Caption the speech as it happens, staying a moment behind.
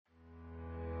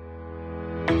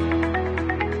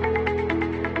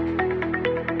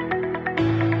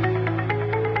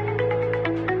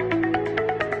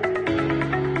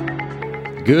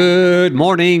Good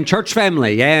morning, church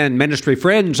family and ministry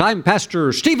friends. I'm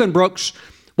Pastor Stephen Brooks.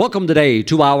 Welcome today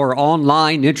to our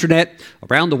online internet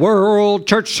around the world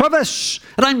church service.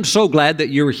 And I'm so glad that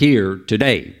you're here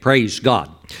today. Praise God.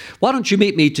 Why don't you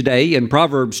meet me today in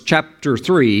Proverbs chapter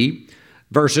 3,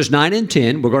 verses 9 and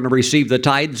 10. We're going to receive the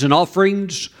tithes and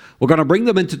offerings. We're going to bring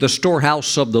them into the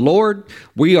storehouse of the Lord.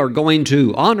 We are going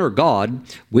to honor God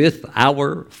with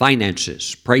our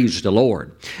finances. Praise the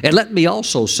Lord. And let me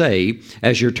also say,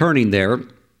 as you're turning there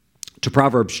to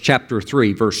Proverbs chapter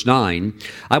 3, verse 9,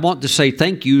 I want to say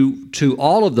thank you to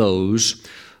all of those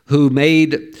who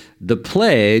made the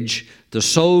pledge to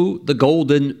sow the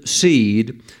golden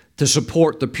seed to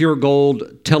support the Pure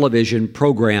Gold television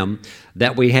program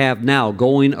that we have now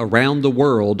going around the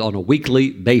world on a weekly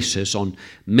basis on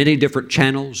many different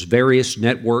channels, various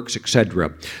networks,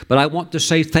 etc. But I want to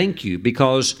say thank you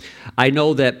because I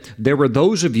know that there were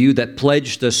those of you that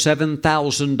pledged the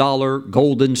 $7,000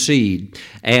 golden seed,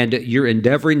 and you're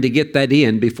endeavoring to get that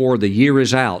in before the year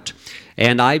is out.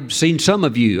 And I've seen some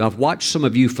of you, I've watched some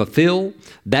of you fulfill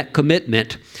that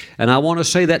commitment, and I want to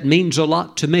say that means a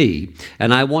lot to me,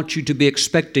 and I want you to be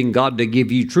expecting God to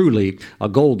give you truly a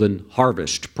golden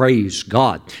harvest. Praise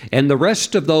God. And the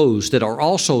rest of those that are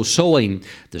also sowing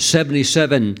the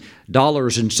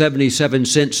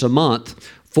 $77.77 a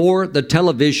month for the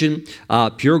television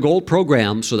Pure Gold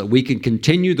program so that we can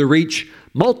continue to reach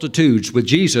multitudes with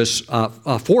Jesus,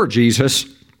 for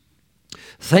Jesus.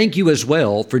 Thank you as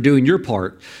well for doing your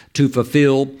part to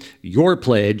fulfill your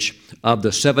pledge of the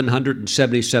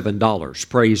 $777.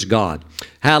 Praise God.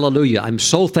 Hallelujah. I'm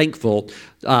so thankful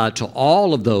to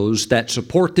all of those that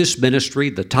support this ministry,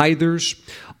 the tithers.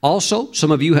 Also,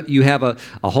 some of you have a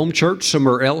home church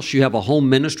somewhere else. You have a home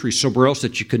ministry somewhere else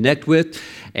that you connect with.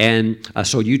 And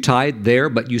so you tithe there,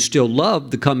 but you still love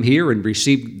to come here and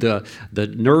receive the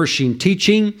nourishing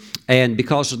teaching. And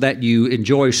because of that, you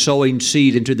enjoy sowing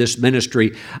seed into this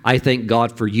ministry. I thank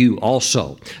God for you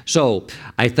also. So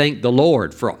I thank the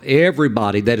Lord for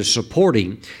everybody that is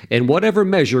supporting in whatever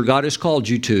measure God has called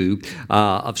you to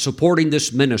of supporting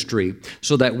this ministry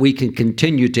so that we can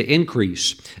continue to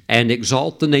increase and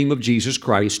exalt the name of Jesus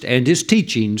Christ and His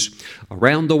teachings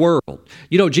around the world.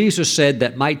 You know, Jesus said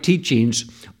that my teachings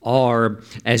are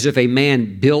as if a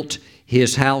man built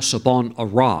his house upon a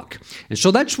rock. And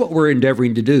so that's what we're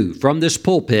endeavoring to do from this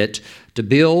pulpit, to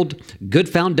build good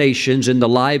foundations in the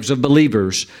lives of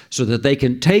believers so that they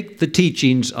can take the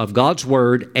teachings of God's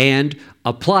Word and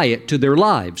apply it to their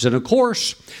lives. And of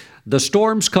course, the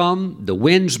storms come, the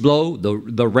winds blow,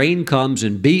 the rain comes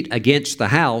and beat against the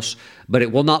house, but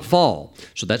it will not fall.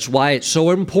 So that's why it's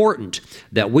so important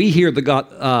that we hear the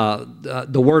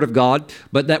Word of God,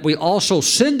 but that we also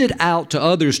send it out to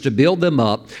others to build them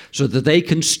up so that they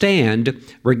can stand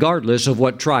regardless of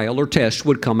what trial or test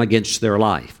would come against their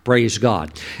life. Praise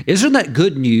God. Isn't that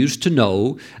good news to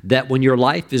know that when your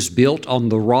life is built on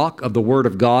the rock of the Word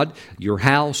of God, your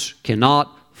house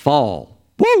cannot fall?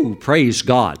 Woo! Praise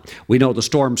God. We know the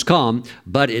storms come,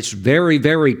 but it's very,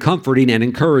 very comforting and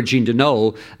encouraging to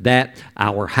know that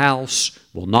our house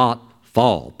will not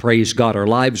fall. Praise God. Our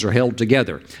lives are held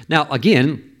together. Now,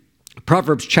 again,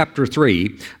 Proverbs chapter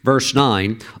 3, verse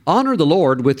 9, honor the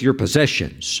Lord with your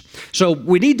possessions. So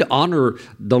we need to honor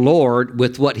the Lord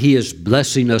with what He is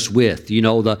blessing us with. You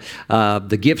know,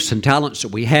 the gifts and talents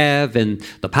that we have and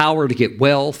the power to get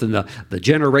wealth and the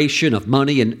generation of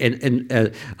money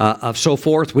and so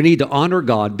forth. We need to honor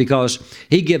God because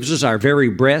He gives us our very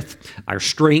breath, our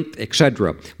strength,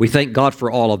 etc. We thank God for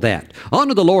all of that.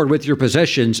 Honor the Lord with your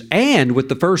possessions and with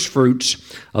the first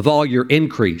fruits of all your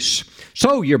increase.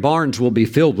 So your barns will be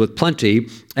filled with plenty,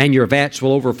 and your vats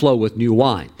will overflow with new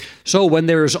wine. So when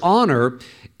there's honor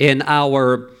in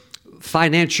our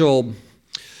financial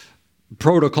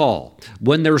protocol,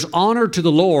 when there's honor to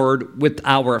the Lord with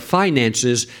our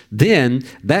finances, then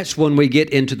that's when we get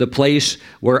into the place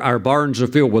where our barns are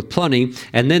filled with plenty.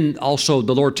 And then also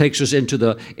the Lord takes us into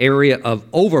the area of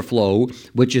overflow,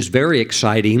 which is very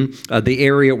exciting, the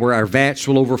area where our vats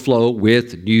will overflow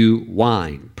with new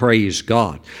wine. Praise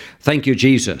God. Thank you,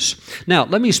 Jesus. Now,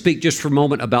 let me speak just for a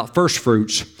moment about first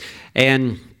fruits.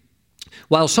 And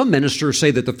while some ministers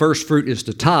say that the first fruit is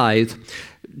the tithe,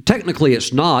 technically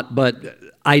it's not, but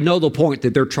I know the point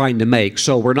that they're trying to make,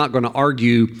 so we're not going to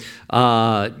argue,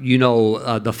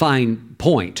 the fine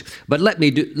point. But let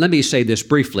me say this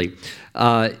briefly.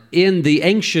 In the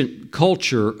ancient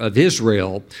culture of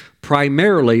Israel,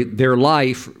 primarily their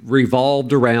life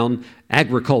revolved around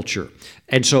agriculture,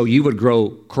 and so you would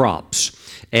grow crops,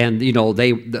 and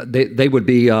they would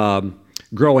be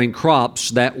growing crops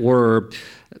that were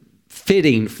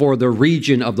fitting for the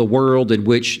region of the world in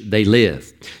which they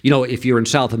live. You know, if you're in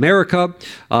South America,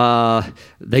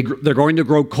 they're going to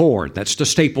grow corn. That's the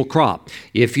staple crop.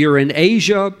 If you're in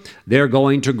Asia, they're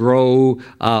going to grow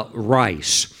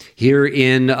rice. Here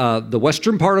in the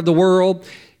western part of the world,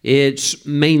 it's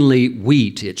mainly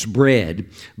wheat, it's bread.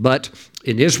 But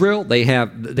in Israel, they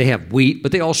have wheat,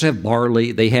 but they also have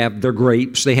barley, they have their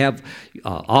grapes, they have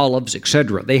olives,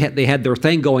 etc. They had their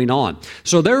thing going on.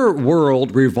 So their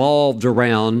world revolved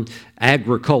around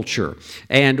agriculture.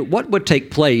 And what would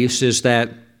take place is that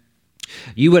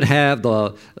you would have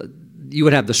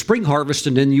the spring harvest,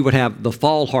 and then you would have the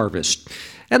fall harvest.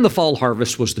 And the fall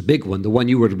harvest was the big one, the one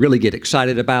you would really get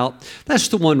excited about. That's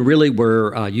the one really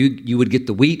where you would get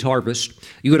the wheat harvest.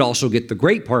 You would also get the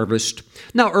grape harvest.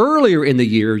 Now, earlier in the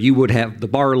year, you would have the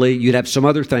barley, you'd have some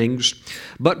other things.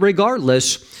 But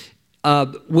regardless,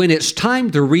 when it's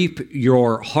time to reap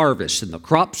your harvest and the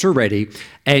crops are ready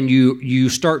and you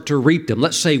start to reap them,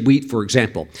 let's say wheat, for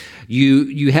example,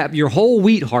 you have your whole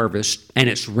wheat harvest and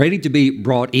it's ready to be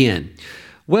brought in.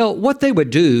 Well, what they would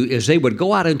do is they would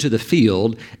go out into the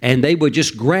field and they would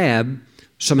just grab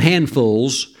some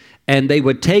handfuls and they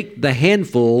would take the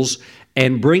handfuls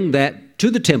and bring that to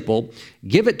the temple,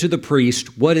 give it to the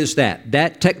priest. What is that?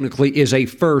 That technically is a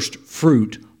first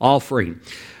fruit offering.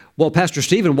 Well, Pastor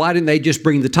Stephen, why didn't they just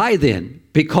bring the tithe in?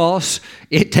 Because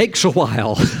it takes a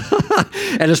while.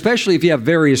 And especially if you have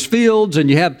various fields and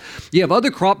you have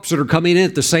other crops that are coming in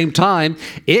at the same time,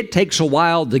 it takes a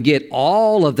while to get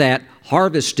all of that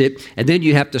harvested, and then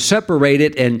you have to separate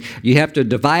it and you have to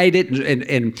divide it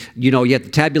and you have to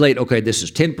tabulate, okay, this is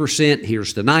 10%,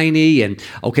 here's the 90, and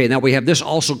okay, now we have this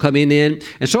also coming in.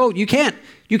 And so you can't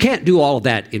do all of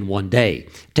that in one day.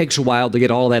 It takes a while to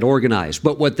get all that organized.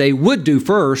 But what they would do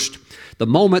first, the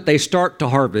moment they start to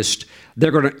harvest,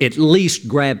 they're going to at least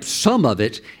grab some of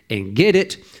it and get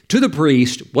it to the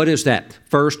priest. What is that?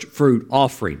 First fruit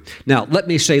offering. Now, let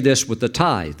me say this with the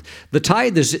tithe. The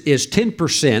tithe is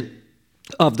 10%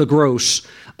 of the gross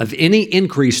of any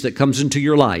increase that comes into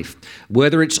your life,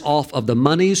 whether it's off of the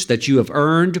monies that you have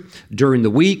earned during the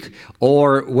week,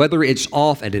 or whether it's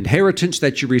off an inheritance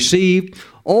that you received,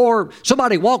 or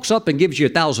somebody walks up and gives you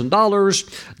 $1,000,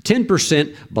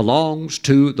 10% belongs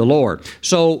to the Lord.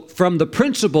 So from the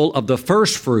principle of the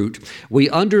first fruit, we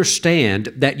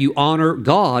understand that you honor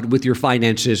God with your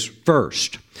finances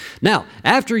first. Now,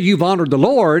 after you've honored the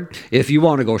Lord, if you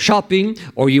want to go shopping,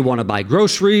 or you want to buy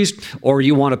groceries, or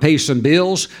you want to pay some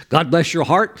bills, God bless your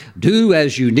heart, do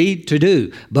as you need to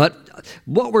do. But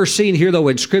what we're seeing here, though,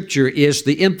 in Scripture is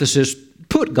the emphasis,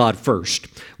 put God first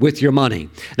with your money.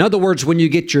 In other words, when you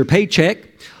get your paycheck,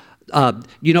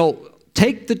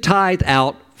 take the tithe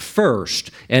out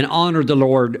first and honor the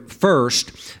Lord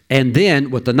first, and then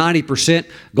with the 90%,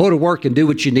 go to work and do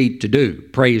what you need to do.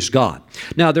 Praise God.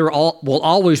 Now, there will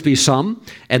always be some,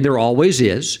 and there always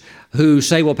is, who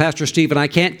say, well, Pastor Stephen, I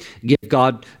can't give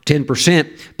God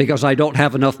 10% because I don't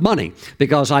have enough money,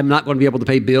 because I'm not going to be able to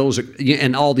pay bills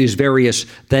and all these various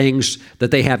things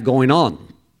that they have going on.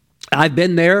 I've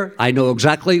been there. I know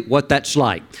exactly what that's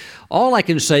like. All I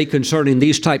can say concerning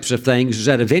these types of things is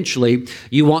that eventually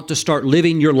you want to start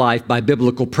living your life by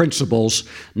biblical principles,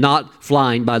 not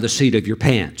flying by the seat of your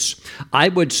pants. I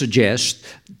would suggest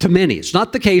to many, it's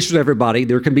not the case with everybody,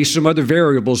 there can be some other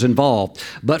variables involved,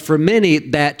 but for many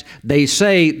that they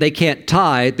say they can't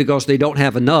tithe because they don't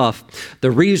have enough,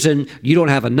 the reason you don't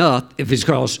have enough is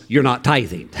because you're not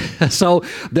tithing. So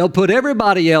they'll put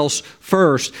everybody else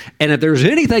first, and if there's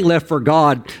anything left for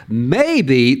God,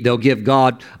 maybe they'll give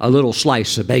God a little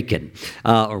slice of bacon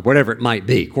or whatever it might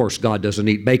be. Of course, God doesn't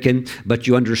eat bacon, but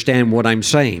you understand what I'm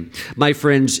saying. My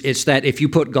friends, it's that if you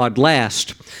put God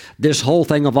last, this whole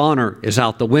thing of honor is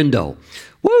out the window.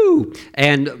 Woo!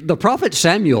 And the prophet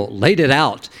Samuel laid it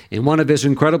out in one of his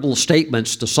incredible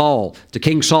statements to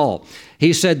King Saul.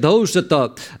 He said, those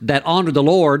that honor the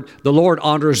Lord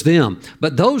honors them.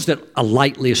 But those that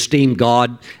lightly esteem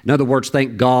God, in other words,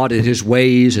 think God and His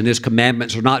ways and His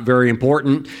commandments are not very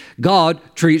important, God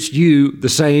treats you the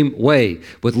same way,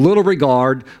 with little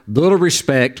regard, little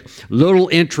respect, little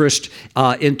interest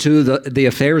into the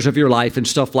affairs of your life and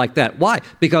stuff like that. Why?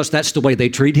 Because that's the way they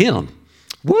treat Him.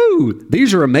 Woo!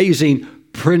 These are amazing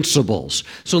principles.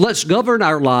 So let's govern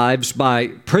our lives by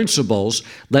principles.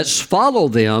 Let's follow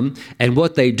them. And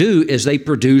what they do is they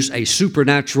produce a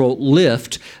supernatural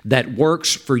lift that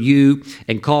works for you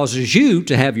and causes you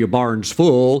to have your barns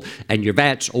full and your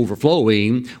vats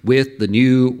overflowing with the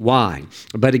new wine.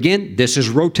 But again, this is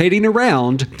rotating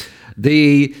around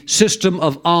the system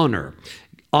of honor.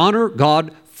 Honor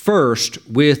God first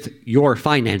with your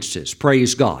finances.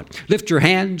 Praise God. Lift your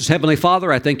hands. Heavenly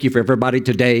Father, I thank you for everybody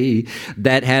today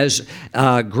that has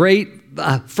great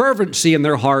fervency in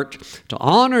their heart to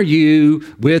honor you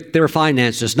with their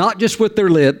finances, not just with their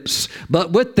lips,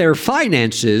 but with their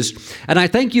finances. And I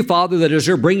thank you, Father, that as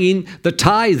they're bringing the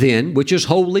tithe in, which is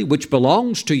holy, which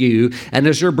belongs to you, and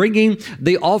as they're bringing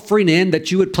the offering in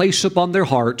that you would place upon their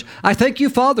heart, I thank you,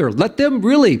 Father, let them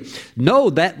really know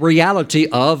that reality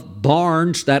of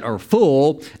barns that are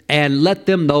full, and let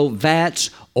them know vats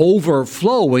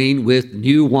overflowing with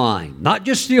new wine. Not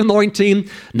just the anointing,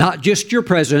 not just your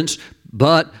presence,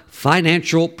 but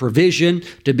financial provision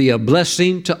to be a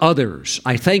blessing to others.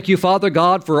 I thank you, Father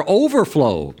God, for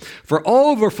overflow,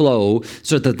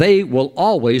 so that they will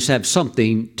always have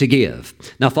something to give.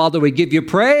 Now, Father, we give you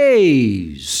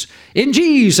praise. In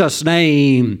Jesus'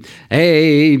 name,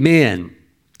 amen.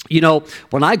 You know,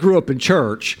 when I grew up in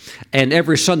church, and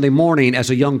every Sunday morning as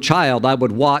a young child, I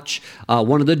would watch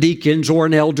one of the deacons or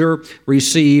an elder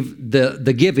receive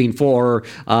the giving for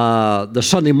the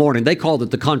Sunday morning. They called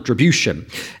it the contribution.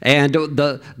 And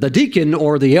the deacon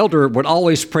or the elder would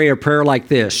always pray a prayer like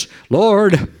this: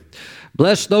 Lord,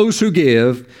 bless those who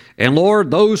give, and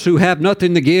Lord, those who have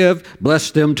nothing to give,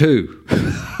 bless them too.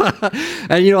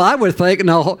 And, you know, I would think,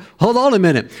 no, hold on a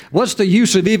minute. What's the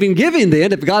use of even giving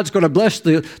then if God's going to bless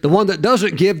the one that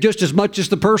doesn't give just as much as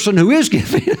the person who is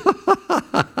giving?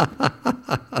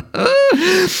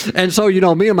 And so, you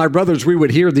know, me and my brothers, we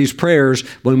would hear these prayers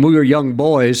when we were young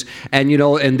boys. And, you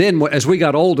know, and then as we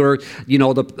got older, you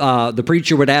know, the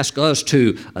preacher would ask us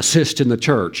to assist in the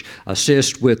church,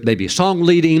 assist with maybe song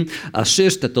leading,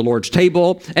 assist at the Lord's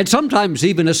table, and sometimes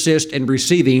even assist in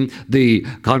receiving the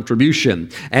contribution.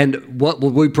 And what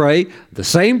would we pray? The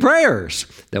same prayers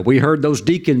that we heard those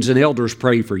deacons and elders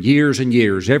pray for years and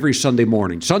years, every Sunday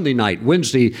morning, Sunday night,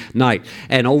 Wednesday night,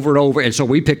 and over. And so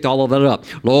we picked all of that up.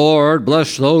 Lord,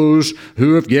 bless those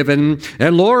who have given,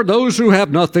 and Lord, those who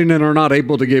have nothing and are not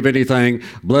able to give anything,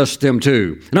 bless them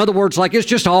too. In other words, like it's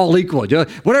just all equal.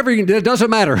 Whatever you do, it doesn't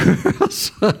matter.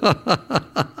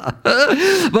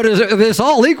 But if it's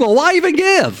all equal, why even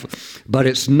give? But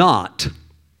it's not.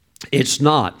 It's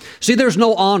not. See, there's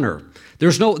no honor. There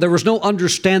was no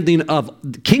understanding of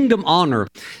kingdom honor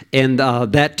and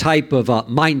that type of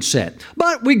mindset.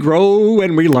 But we grow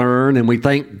and we learn, and we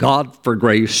thank God for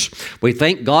grace. We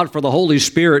thank God for the Holy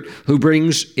Spirit who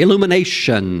brings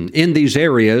illumination in these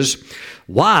areas.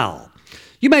 Wow.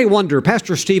 You may wonder,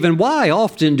 Pastor Stephen, why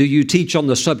often do you teach on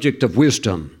the subject of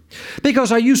wisdom?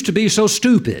 Because I used to be so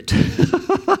stupid.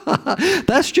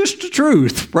 That's just the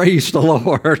truth. Praise the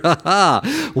Lord.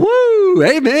 Woo!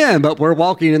 Amen. But we're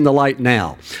walking in the light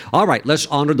now. All right, let's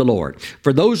honor the Lord.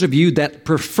 For those of you that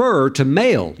prefer to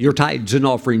mail your tithes and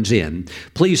offerings in,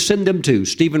 please send them to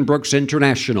Stephen Brooks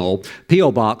International,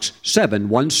 P.O. Box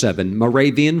 717,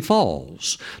 Moravian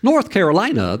Falls, North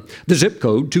Carolina, the zip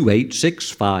code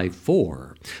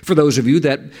 28654. For those of you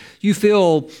that you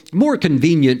feel more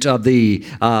convenient of the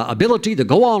ability to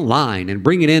go online and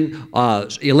bring it in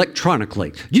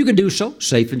electronically, you can do so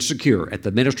safe and secure at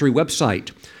the ministry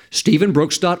website,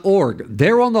 stephenbrooks.org.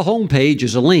 There on the homepage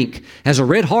is a link, has a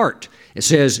red heart. It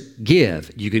says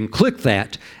give. You can click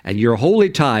that and your holy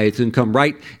tithe can come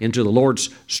right into the Lord's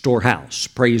storehouse.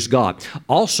 Praise God.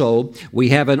 Also, we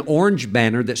have an orange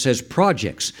banner that says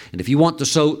projects. And if you want to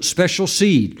sow special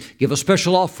seed, give a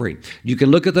special offering, you can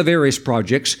look at the various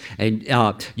projects and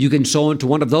you can sow into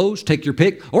one of those, take your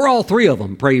pick, or all three of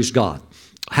them. Praise God.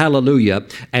 Hallelujah.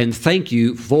 And thank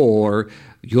you for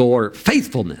your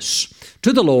faithfulness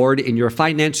to the Lord in your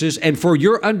finances and for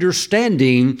your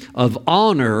understanding of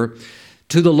honor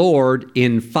to the Lord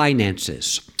in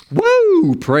finances.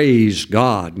 Woo! Praise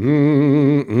God.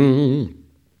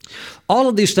 All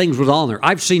of these things with honor.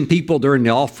 I've seen people during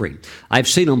the offering. I've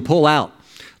seen them pull out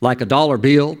like a dollar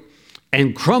bill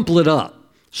and crumple it up,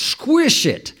 squish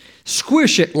it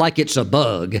like it's a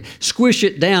bug, squish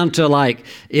it down to like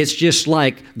it's just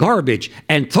like garbage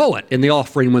and throw it in the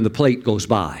offering when the plate goes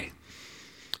by.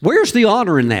 Where's the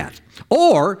honor in that?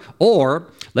 Or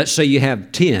let's say you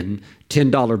have 10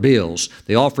 $10 bills.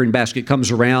 The offering basket comes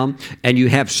around and you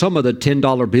have some of the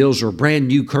 $10 bills are brand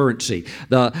new currency.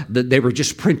 They were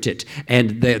just printed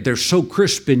and they're so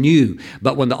crisp and new.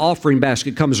 But when the offering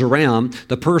basket comes around,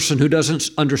 the person who doesn't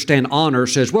understand honor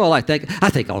says, well, I think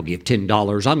I'll give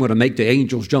 $10. I'm going to make the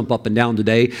angels jump up and down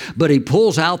today. But he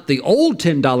pulls out the old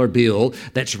 $10 bill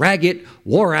that's ragged,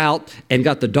 wore out, and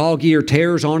got the dog ear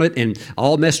tears on it and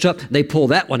all messed up. They pull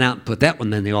that one out and put that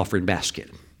one in the offering basket.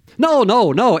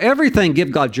 No. Everything,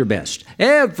 give God your best.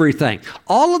 Everything.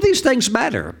 All of these things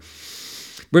matter.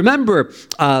 Remember,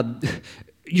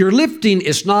 your lifting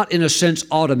is not, in a sense,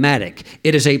 automatic.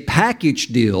 It is a package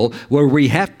deal where we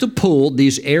have to pull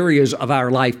these areas of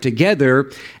our life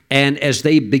together, and as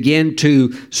they begin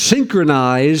to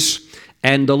synchronize,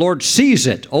 and the Lord sees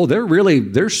it. Oh,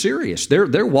 they're serious.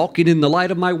 They're walking in the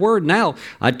light of my word now.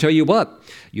 I tell you what,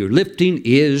 your lifting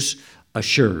is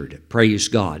assured. Praise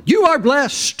God. You are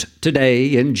blessed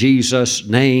today in Jesus'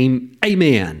 name.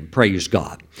 Amen. Praise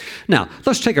God. Now,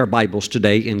 let's take our Bibles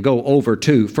today and go over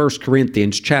to 1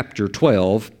 Corinthians chapter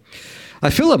 12. I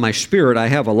feel in my spirit I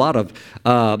have a lot of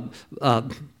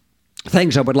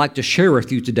things I would like to share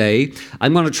with you today.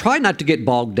 I'm going to try not to get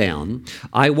bogged down.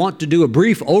 I want to do a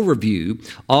brief overview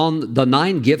on the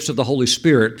 9 gifts of the Holy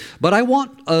Spirit, but I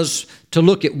want us to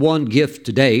look at one gift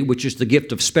today, which is the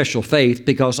gift of special faith,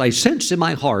 because I sense in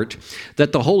my heart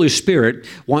that the Holy Spirit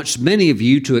wants many of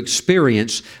you to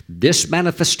experience this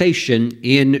manifestation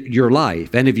in your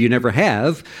life. And if you never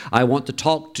have, I want to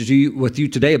talk with you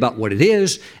today about what it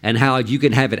is and how you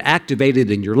can have it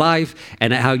activated in your life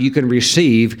and how you can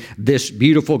receive this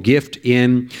beautiful gift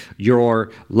in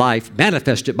your life,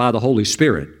 manifested by the Holy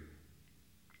Spirit.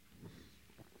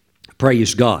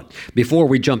 Praise God. Before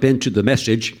we jump into the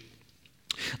message,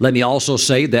 let me also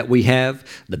say that we have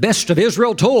the Best of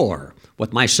Israel tour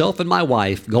with myself and my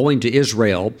wife going to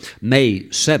Israel May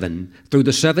 7 through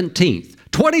the 17th,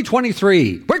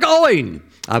 2023. We're going!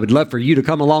 I would love for you to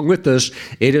come along with us.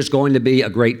 It is going to be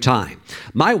a great time.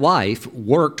 My wife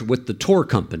worked with the tour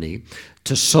company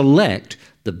to select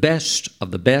the best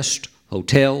of the best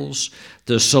hotels,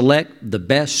 to select the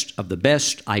best of the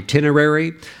best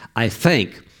itinerary. I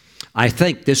think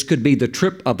this could be the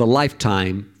trip of the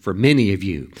lifetime for many of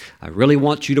you. I really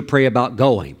want you to pray about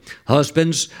going.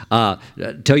 Husbands,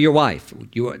 tell your wife,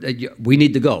 we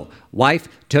need to go. Wife,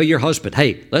 tell your husband,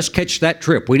 hey, let's catch that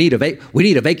trip. We need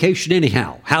a vacation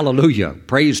anyhow. Hallelujah.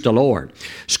 Praise the Lord.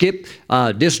 Skip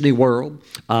Disney World.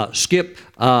 Skip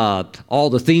all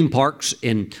the theme parks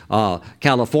in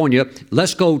California.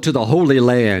 Let's go to the Holy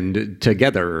Land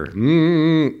together.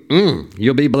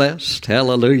 You'll be blessed.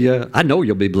 Hallelujah. I know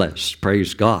you'll be blessed.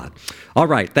 Praise God. All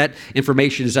right, that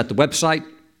information is at the website.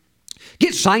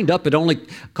 Get signed up. It only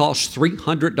costs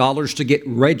 $300 to get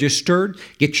registered.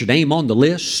 Get your name on the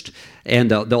list,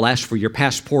 and they'll ask for your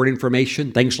passport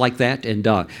information, things like that, and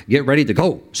get ready to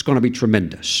go. It's going to be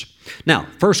tremendous. Now,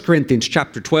 1 Corinthians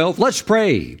chapter 12, let's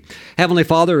pray. Heavenly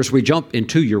Father, as we jump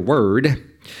into your word,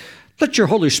 let your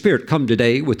Holy Spirit come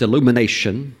today with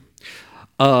illumination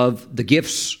of the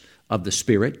gifts of the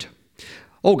Spirit.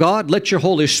 Oh God, let your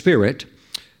Holy Spirit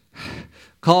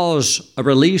cause a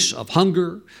release of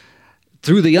hunger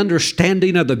through the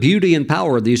understanding of the beauty and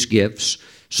power of these gifts,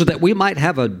 so that we might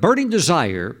have a burning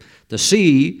desire to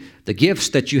see the gifts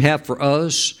that you have for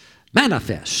us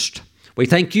manifest. We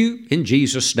thank you in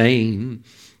Jesus' name.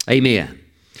 Amen.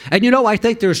 And I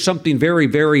think there's something very,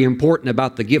 very important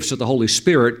about the gifts of the Holy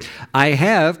Spirit. I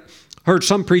have heard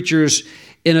some preachers,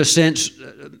 in a sense,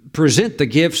 present the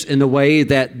gifts in a way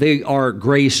that they are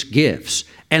grace gifts.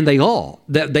 And they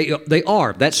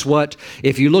are. That's what,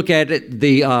 if you look at it,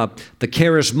 the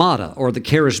charismata or the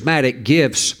charismatic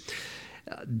gifts,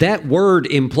 that word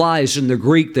implies in the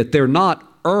Greek that they're not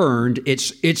earned,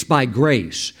 it's by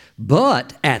grace.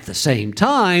 But at the same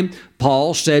time,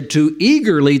 Paul said to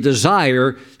eagerly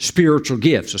desire spiritual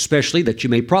gifts, especially that you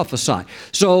may prophesy.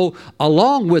 So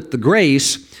along with the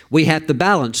grace, we have to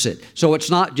balance it. So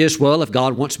it's not just, well, if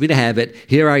God wants me to have it,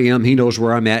 here I am, He knows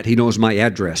where I'm at, He knows my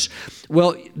address.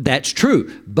 Well, that's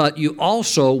true, but you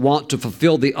also want to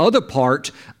fulfill the other part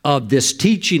of this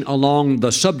teaching along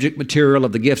the subject material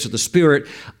of the gifts of the Spirit,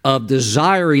 of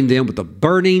desiring them with a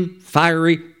burning,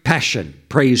 fiery passion.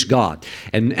 Praise God.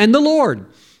 And the Lord,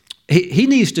 He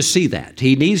needs to see that.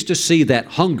 He needs to see that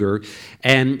hunger,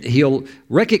 and He'll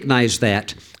recognize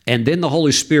that. And then the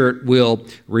Holy Spirit will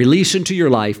release into your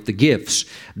life the gifts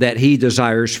that He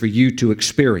desires for you to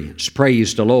experience.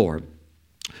 Praise the Lord.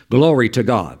 Glory to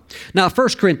God. Now, 1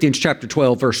 Corinthians chapter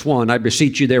 12, verse 1, I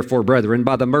beseech you therefore, brethren,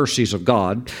 by the mercies of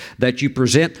God, that you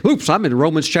present... I'm in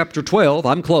Romans chapter 12.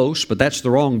 I'm close, but that's the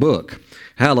wrong book.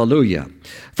 Hallelujah.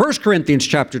 1 Corinthians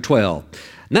chapter 12.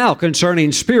 Now,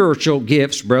 concerning spiritual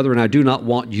gifts, brethren, I do not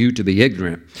want you to be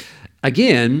ignorant.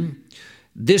 Again,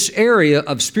 this area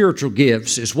of spiritual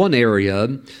gifts is one area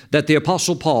that the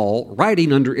Apostle Paul,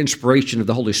 writing under inspiration of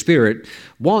the Holy Spirit,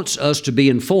 wants us to be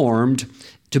informed,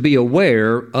 to be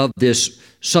aware of this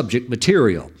subject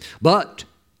material. But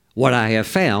what I have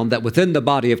found, that within the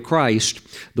body of Christ,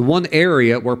 the one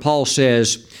area where Paul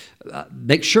says,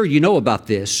 make sure you know about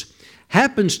this,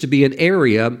 happens to be an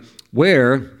area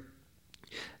where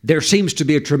there seems to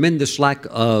be a tremendous lack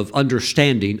of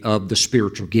understanding of the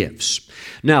spiritual gifts.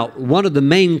 Now, one of the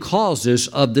main causes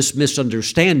of this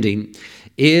misunderstanding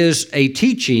is a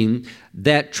teaching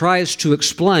that tries to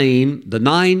explain the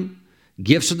 9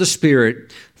 gifts of the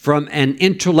Spirit from an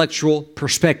intellectual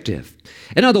perspective.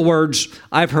 In other words,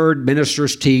 I've heard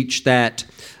ministers teach that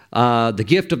the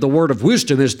gift of the word of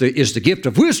wisdom is the gift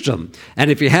of wisdom.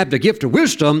 And if you have the gift of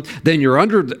wisdom, then you're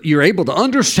able to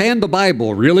understand the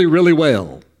Bible really, really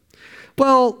well.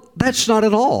 Well, that's not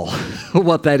at all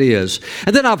what that is.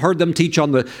 And then I've heard them teach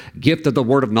on the gift of the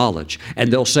word of knowledge.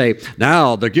 And they'll say,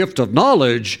 now, the gift of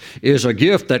knowledge is a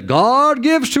gift that God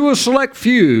gives to a select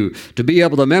few to be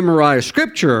able to memorize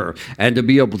Scripture and to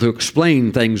be able to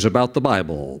explain things about the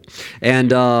Bible.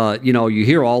 And, you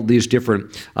hear all these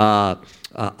different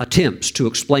attempts to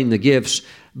explain the gifts,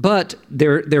 but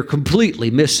they're completely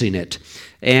missing it.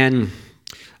 And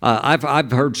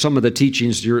I've heard some of the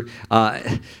teachings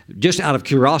just out of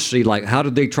curiosity, like how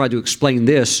did they try to explain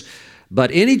this?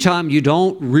 But anytime you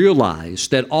don't realize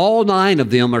that all 9 of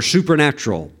them are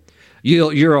supernatural,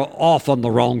 you're off on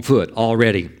the wrong foot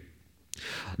already.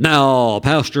 Now,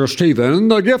 Pastor Stephen,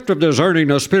 the gift of discerning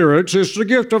of spirits is the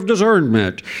gift of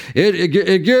discernment.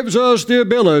 It gives us the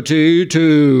ability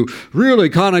to really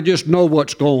kind of just know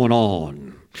what's going on.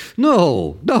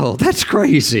 No, that's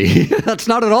crazy. That's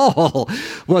not at all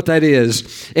what that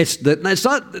is.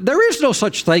 There is no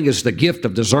such thing as the gift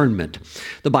of discernment.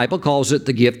 The Bible calls it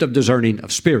the gift of discerning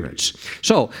of spirits.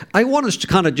 So I want us to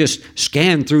kind of just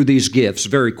scan through these gifts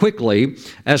very quickly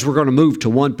as we're going to move to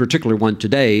one particular one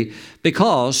today,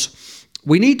 because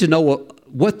we need to know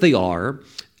what they are.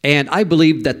 And I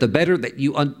believe that the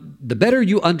better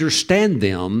you understand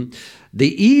them,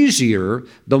 the easier,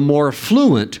 the more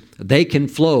fluent they can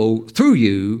flow through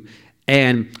you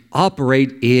and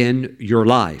operate in your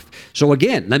life. So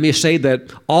again, let me say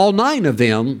that all 9 of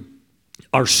them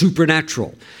are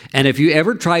supernatural. And if you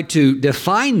ever try to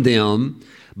define them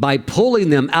by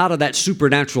pulling them out of that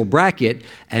supernatural bracket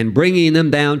and bringing them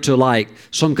down to like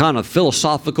some kind of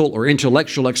philosophical or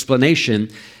intellectual explanation,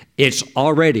 it's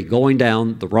already going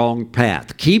down the wrong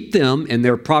path. Keep them in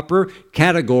their proper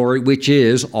category, which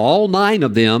is all 9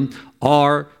 of them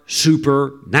are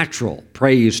supernatural.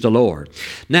 Praise the Lord.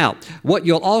 Now, what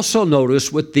you'll also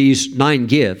notice with these 9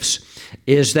 gifts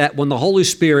is that when the Holy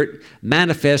Spirit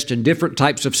manifests in different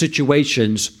types of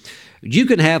situations, you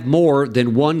can have more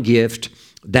than one gift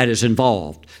that is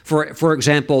involved. For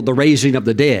example, the raising of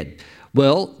the dead.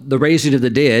 Well, the raising of the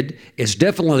dead is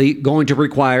definitely going to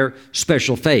require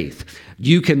special faith.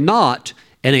 You cannot,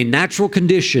 in a natural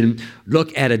condition,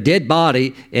 look at a dead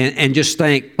body and just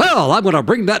think, well, I'm going to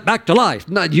bring that back to life.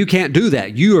 No, you can't do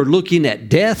that. You are looking at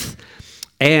death,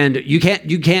 and you can't,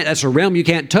 that's a realm you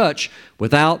can't touch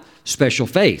without special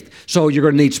faith. So you're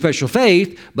going to need special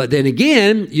faith, but then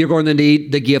again, you're going to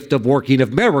need the gift of working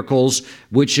of miracles,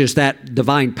 which is that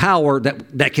divine power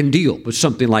that can deal with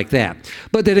something like that.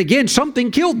 But then again,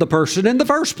 something killed the person in the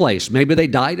first place. Maybe they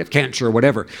died of cancer or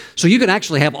whatever. So you can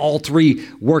actually have all 3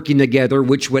 working together,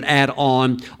 which would add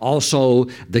on also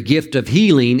the gift of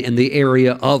healing in the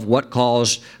area of what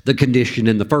caused the condition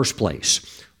in the first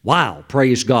place. Wow,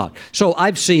 praise God. So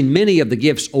I've seen many of the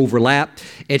gifts overlap.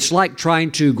 It's like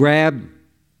trying to grab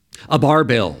a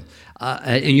barbell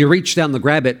and you reach down to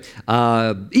grab it.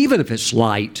 Even if it's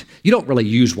light, you don't really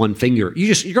use one finger.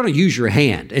 You're going to use your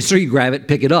hand. And so you grab it,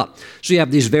 pick it up. So you have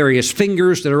these various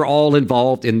fingers that are all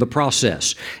involved in the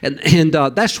process. And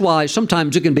that's why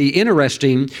sometimes it can be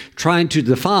interesting trying to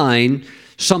define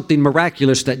something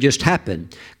miraculous that just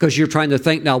happened, because you're trying to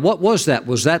think, now, what was that?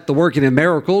 Was that the working of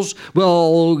miracles?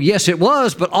 Well, yes, it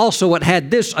was, but also it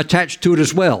had this attached to it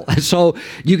as well. And so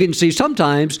you can see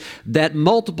sometimes that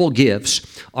multiple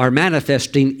gifts are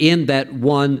manifesting in that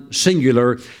one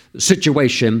singular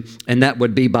situation, and that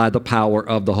would be by the power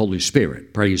of the Holy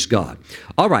Spirit. Praise God.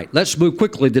 All right, let's move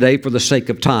quickly today for the sake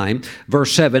of time.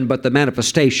 Verse 7, but the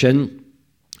manifestation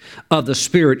of the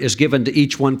Spirit is given to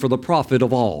each one for the profit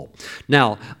of all.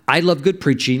 Now, I love good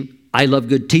preaching. I love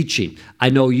good teaching. I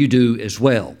know you do as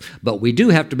well. But we do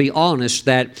have to be honest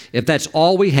that if that's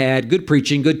all we had, good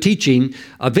preaching, good teaching,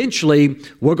 eventually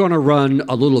we're going to run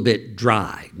a little bit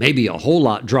dry, maybe a whole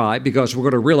lot dry, because we're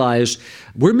going to realize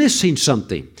we're missing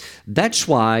something. That's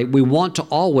why we want to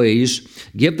always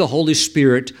give the Holy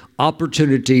Spirit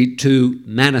opportunity to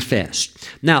manifest.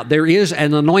 Now, there is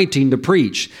an anointing to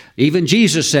preach. Even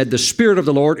Jesus said, the Spirit of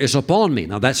the Lord is upon me.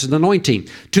 Now, that's an anointing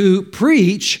to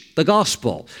preach the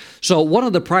gospel. So one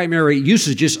of the primary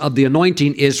usages of the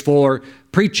anointing is for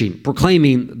preaching,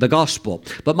 proclaiming the gospel.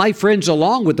 But my friends,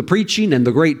 along with the preaching and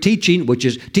the great teaching, which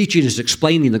is teaching is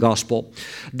explaining the gospel,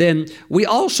 then we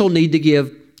also need to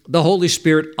give the Holy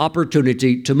Spirit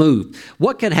opportunity to move.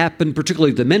 What can happen,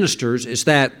 particularly the ministers, is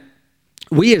that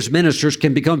we as ministers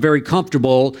can become very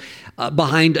comfortable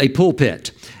behind a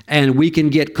pulpit, and we can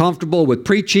get comfortable with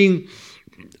preaching,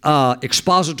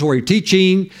 expository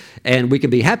teaching, and we can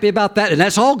be happy about that, and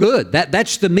that's all good.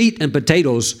 That's the meat and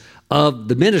potatoes of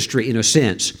the ministry in a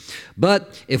sense.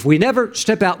 But if we never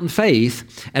step out in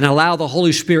faith and allow the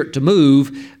Holy Spirit to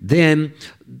move, then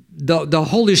the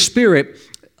Holy Spirit,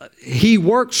 He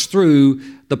works through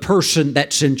the person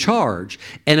that's in charge.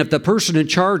 And if the person in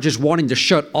charge is wanting to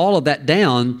shut all of that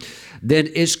down, then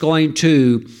it's going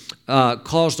to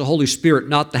cause the Holy Spirit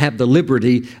not to have the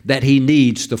liberty that He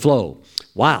needs to flow.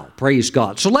 Wow, praise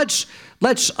God. So let's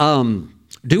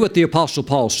do what the Apostle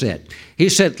Paul said. He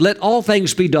said, let all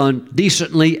things be done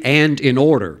decently and in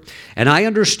order. And I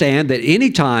understand that any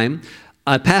time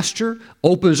a pastor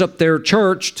opens up their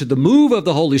church to the move of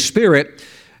the Holy Spirit,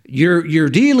 you're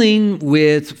dealing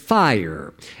with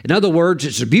fire. In other words,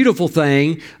 it's a beautiful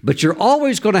thing, but you're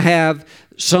always going to have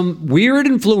some weird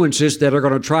influences that are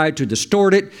going to try to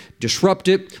distort it, disrupt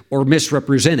it, or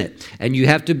misrepresent it. And you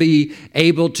have to be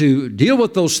able to deal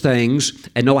with those things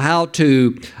and know how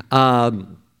to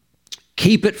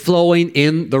keep it flowing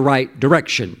in the right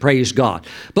direction. Praise God.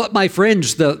 But my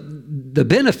friends, the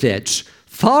benefits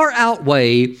far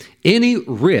outweigh any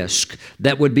risk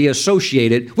that would be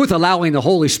associated with allowing the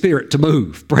Holy Spirit to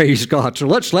move. Praise God. So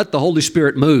let's let the Holy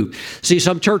Spirit move. See,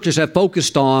 some churches have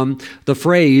focused on the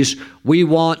phrase, we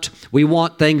want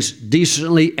things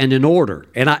decently and in order.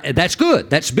 And that's good.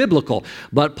 That's biblical.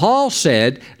 But Paul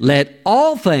said, let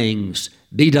all things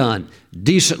be done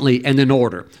decently and in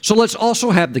order. So let's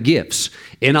also have the gifts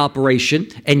in operation.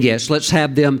 And yes, let's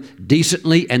have them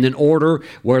decently and in order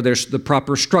where there's the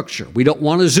proper structure. We don't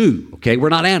want a zoo, okay? We're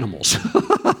not animals.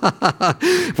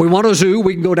 If we want a zoo,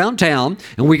 we can go downtown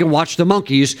and we can watch the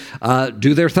monkeys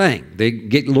do their thing. They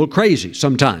get a little crazy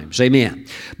sometimes, amen.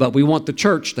 But we want the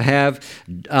church to have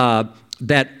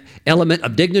that element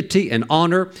of dignity and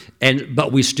honor,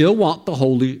 but we still want the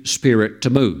Holy Spirit to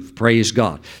move. Praise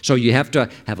God. So you have to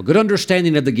have a good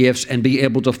understanding of the gifts and be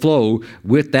able to flow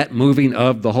with that moving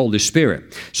of the Holy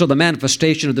Spirit. So the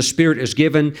manifestation of the Spirit is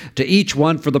given to each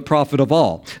one for the profit of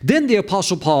all. Then the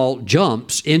Apostle Paul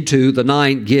jumps into the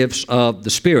 9 gifts of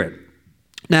the Spirit.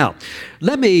 Now,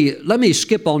 let me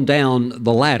skip on down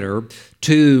the ladder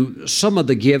to some of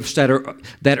the gifts that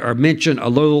are mentioned a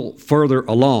little further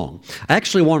along. I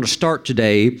actually want to start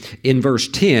today in verse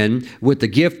 10 with the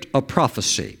gift of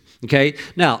prophecy. Okay?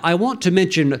 Now, I want to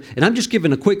mention, and I'm just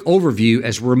giving a quick overview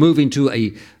as we're moving to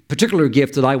a particular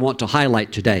gift that I want to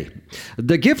highlight today.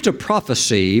 The gift of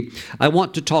prophecy, I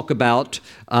want to talk about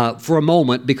for a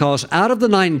moment, because out of the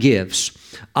 9 gifts,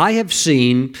 I have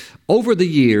seen over the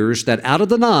years that out of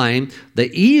the 9,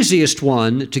 the easiest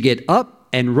one to get up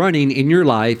and running in your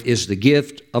life is the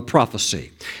gift of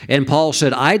prophecy. And Paul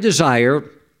said, I desire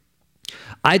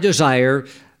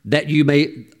that you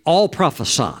may all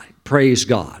prophesy. Praise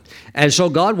God. And so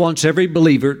God wants every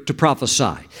believer to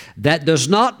prophesy. That does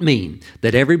not mean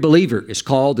that every believer is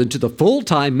called into the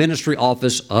full-time ministry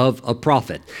office of a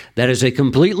prophet. That is a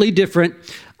completely different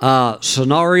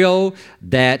scenario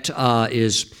that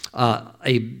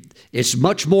it's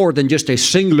much more than just a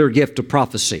singular gift of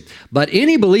prophecy. But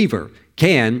any believer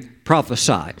can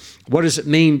prophesy. What does it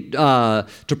mean to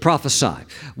prophesy?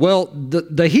 Well,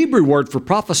 the Hebrew word for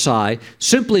prophesy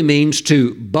simply means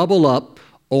to bubble up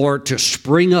or to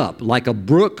spring up, like a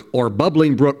brook or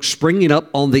bubbling brook springing up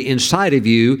on the inside of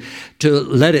you, to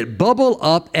let it bubble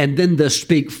up and then to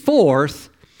speak forth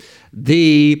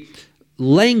the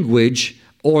language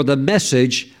or the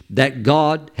message that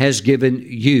God has given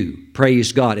you.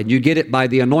 Praise God. And you get it by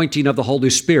the anointing of the Holy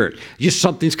Spirit. Just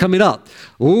something's coming up.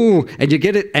 Ooh, and you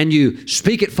get it and you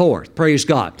speak it forth. Praise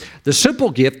God. The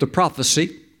simple gift of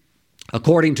prophecy,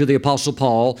 according to the Apostle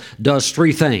Paul, does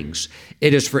 3 things.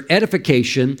 It is for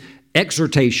edification,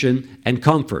 exhortation, and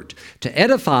comfort. To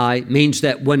edify means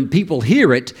that when people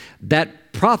hear it,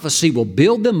 that prophecy will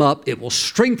build them up. It will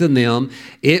strengthen them.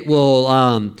 It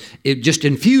just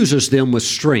infuses them with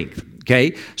strength.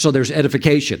 Okay, so there's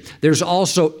edification. There's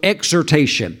also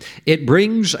exhortation. It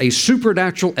brings a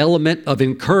supernatural element of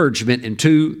encouragement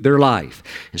into their life.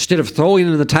 Instead of throwing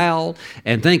in the towel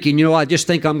and thinking, I just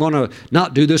think I'm going to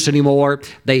not do this anymore,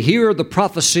 they hear the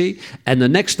prophecy, and the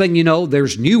next thing you know,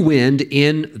 there's new wind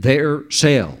in their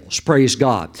sails. Praise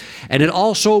God. And it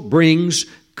also brings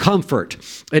comfort.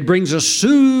 It brings a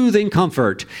soothing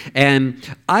comfort. And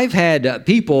I've had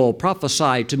people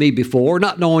prophesy to me before,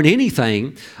 not knowing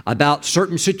anything about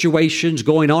certain situations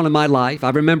going on in my life. I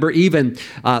remember even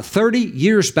 30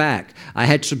 years back, I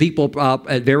had some people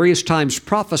at various times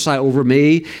prophesy over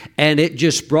me, and it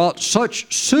just brought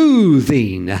such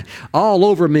soothing all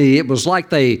over me. It was like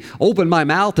they opened my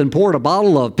mouth and poured a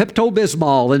bottle of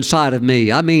Pepto-Bismol inside of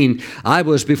me. I mean, I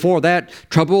was before that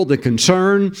troubled and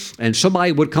concerned, and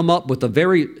somebody would come up with a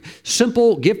very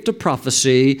simple gift of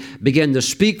prophecy, begin to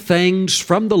speak things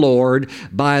from the Lord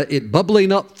by it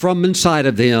bubbling up from inside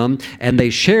of them, and they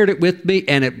shared it with me,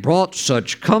 and it brought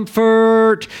such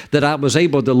comfort that I was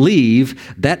able to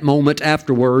leave that moment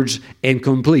afterwards in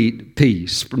complete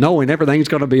peace, knowing everything's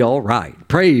going to be all right.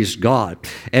 Praise God.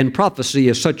 And prophecy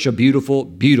is such a beautiful,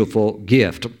 beautiful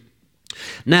gift.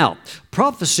 Now,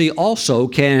 prophecy also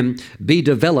can be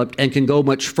developed and can go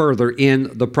much further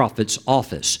in the prophet's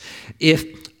office.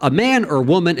 If a man or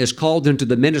woman is called into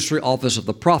the ministry office of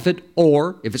the prophet,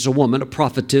 or if it's a woman, a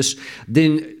prophetess,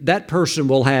 then that person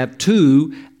will have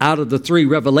 2 out of the 3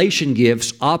 revelation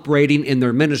gifts operating in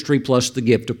their ministry plus the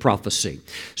gift of prophecy.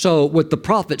 So with the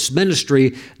prophet's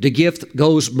ministry, the gift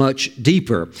goes much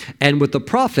deeper. And with the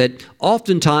prophet,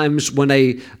 oftentimes when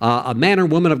a man or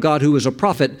woman of God who is a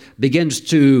prophet begins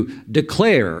to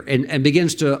declare and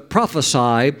begins to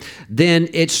prophesy, then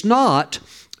it's not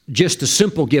just a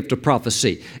simple gift of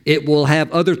prophecy. It will have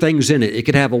other things in it. It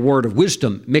could have a word of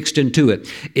wisdom mixed into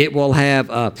it. It will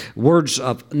have words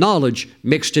of knowledge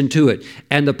mixed into it.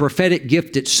 And the prophetic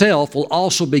gift itself will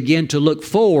also begin to look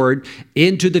forward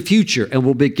into the future and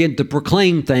will begin to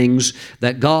proclaim things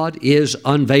that God is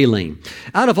unveiling.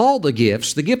 Out of all the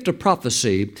gifts, the gift of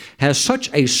prophecy has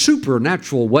such a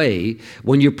supernatural way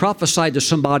when you prophesy to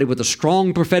somebody with a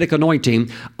strong prophetic anointing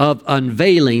of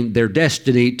unveiling their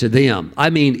destiny to them. I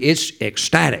mean, it's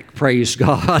ecstatic. Praise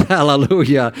God.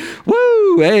 Hallelujah.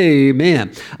 Woo.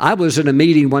 Amen. I was in a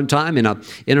meeting one time in an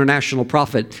international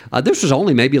prophet. This was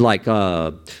only maybe like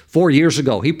 4 years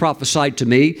ago. He prophesied to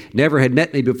me, never had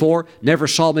met me before, never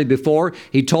saw me before.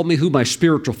 He told me who my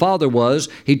spiritual father was.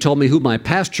 He told me who my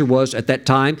pastor was at that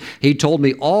time. He told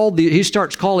me he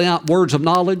starts calling out words of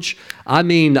knowledge. I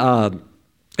mean,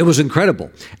 it was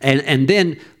incredible. And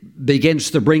then begins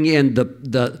to bring in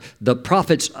the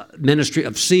prophet's ministry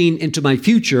of seeing into my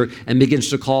future and begins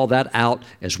to call that out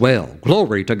as well.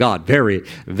 Glory to God. Very,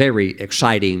 very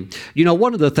exciting. You know,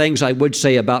 one of the things I would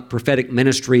say about prophetic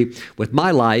ministry with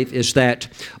my life is that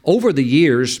over the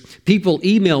years, people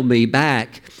email me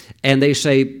back and they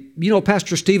say, you know,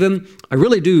 Pastor Stephen, I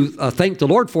really do thank the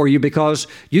Lord for you because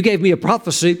you gave me a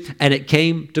prophecy and it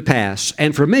came to pass.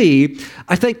 And for me,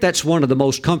 I think that's one of the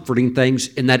most comforting things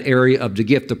in that area of the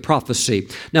gift of prophecy.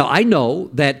 Now, I know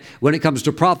that when it comes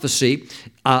to prophecy,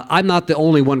 I'm not the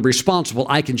only one responsible.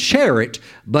 I can share it,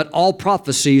 but all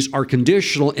prophecies are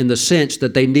conditional in the sense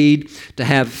that they need to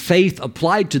have faith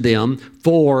applied to them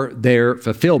for their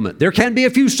fulfillment. There can be a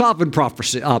few sovereign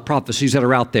prophecies that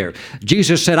are out there.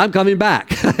 Jesus said, I'm coming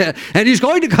back, and He's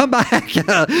going to come back,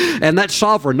 and that's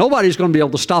sovereign. Nobody's going to be able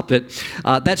to stop it.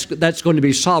 That's going to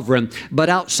be sovereign. But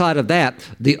outside of that,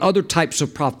 the other types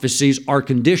of prophecies are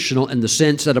conditional in the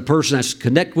sense that a person has to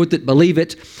connect with it, believe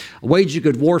it, wage a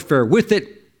good warfare with it,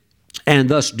 and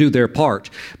thus do their part.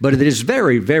 But it is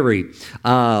very, very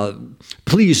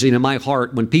pleasing in my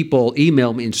heart when people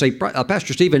email me and say,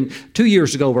 Pastor Stephen, 2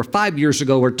 years ago or 5 years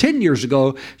ago or 10 years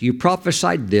ago, you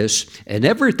prophesied this, and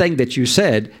everything that you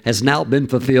said has now been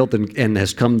fulfilled and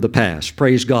has come to pass.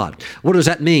 Praise God. What does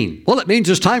that mean? Well, it means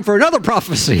it's time for another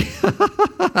prophecy.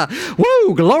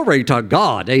 Woo, glory to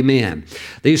God. Amen.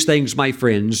 These things, my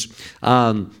friends,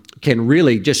 can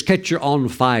really just catch you on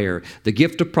fire. The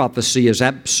gift of prophecy is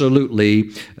absolutely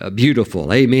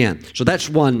beautiful. Amen. So that's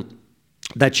one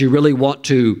that you really want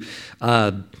to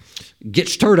get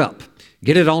stirred up.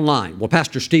 Get it online. Well,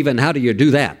 Pastor Stephen, how do you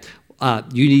do that?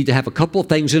 You need to have a couple of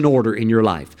things in order in your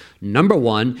life. Number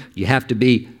one, you have to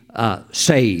be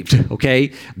saved,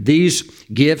 okay? These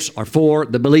gifts are for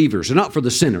the believers. They're not for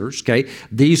the sinners, okay?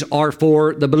 These are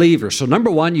for the believers. So number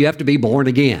one, you have to be born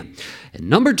again. And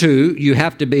number two, you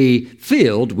have to be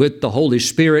filled with the Holy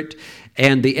Spirit.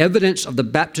 And the evidence of the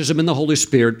baptism in the Holy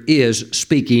Spirit is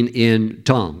speaking in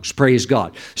tongues. Praise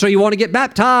God. So you want to get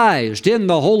baptized in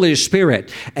the Holy Spirit.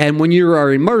 And when you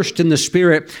are immersed in the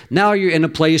Spirit, now you're in a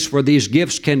place where these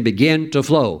gifts can begin to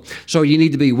flow. So you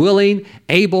need to be willing,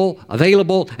 able,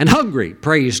 available, and hungry.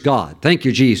 Praise God. Thank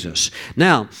you, Jesus.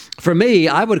 Now, for me,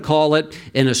 I would call it,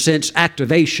 in a sense,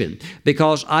 activation,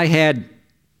 because I had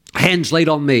hands laid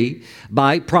on me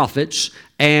by prophets,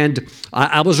 and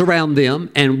I was around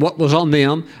them, and what was on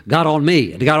them got on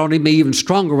me. It got on me even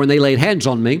stronger when they laid hands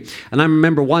on me. And I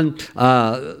remember one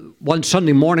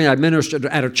Sunday morning I ministered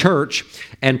at a church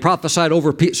and prophesied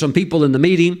over some people in the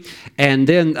meeting. And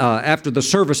then after the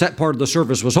service, that part of the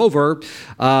service was over,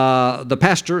 the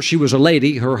pastor, she was a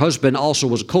lady, her husband also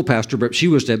was a co-pastor, but she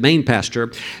was the main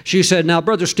pastor. She said, "Now,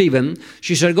 Brother Stephen,"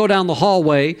 she said, "go down the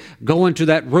hallway, go into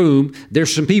that room.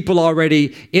 There's some people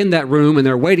already in that room and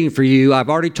they're waiting for you. I've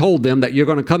already told them that you're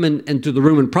going to come into the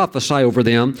room and prophesy over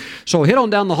them. So head on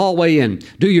down the hallway and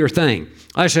do your thing."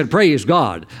 I said, "Praise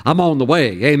God, I'm on the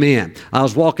way." Amen. I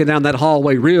was walking down that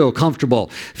hallway real comfortable,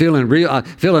 feeling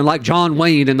like John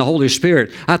Wayne in the Holy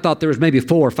Spirit. I thought there was maybe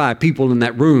 4 or 5 people in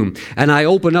that room. And I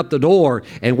opened up the door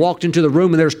and walked into the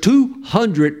room, and there's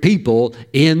 200 people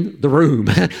in the room,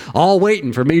 all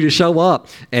waiting for me to show up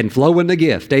and flow in the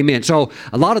gift. Amen. So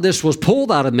a lot of this was pulled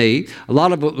out of me. A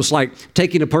lot of it was like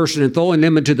taking a person and throwing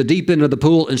them into the deep end of the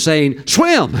pool and saying,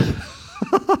 "Swim."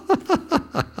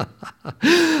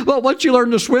 Well, once you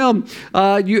learn to swim,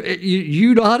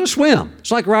 you know how to swim.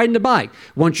 It's like riding a bike.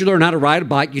 Once you learn how to ride a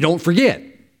bike, you don't forget.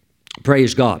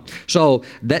 Praise God. So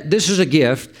this is a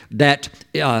gift that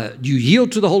you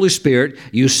yield to the Holy Spirit.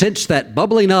 You sense that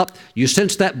bubbling up. You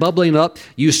sense that bubbling up.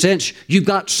 You sense you've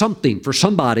got something for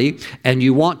somebody and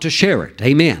you want to share it.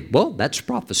 Amen. Well, that's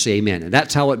prophecy. Amen. And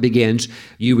that's how it begins.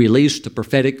 You release the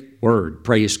prophetic word.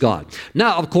 Praise God.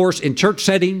 Now, of course, in church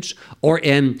settings or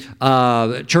in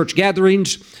church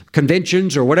gatherings,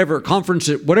 conventions, or whatever,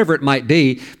 conferences, whatever it might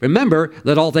be, remember,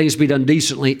 let all things be done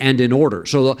decently and in order.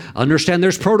 So understand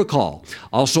there's protocol.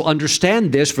 Also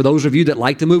understand this, for those of you that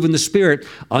like to move in the Spirit,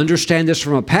 understand this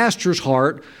from a pastor's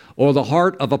heart or the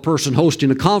heart of a person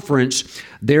hosting a conference.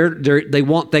 They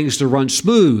want things to run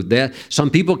smooth.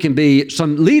 Some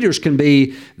leaders can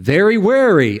be very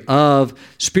wary of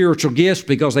spiritual gifts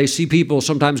because they see people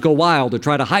sometimes go wild to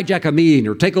try to hijack a meeting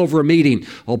or take over a meeting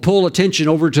or pull attention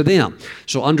over to them.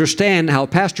 So understand how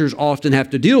pastors often have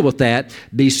to deal with that,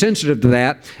 be sensitive to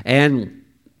that, and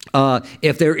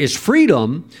if there is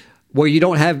freedom where you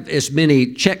don't have as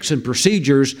many checks and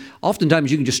procedures, oftentimes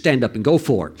you can just stand up and go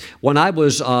for it. When I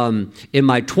was in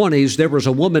my 20s, there was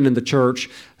a woman in the church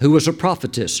who was a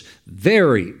prophetess,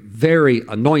 very, very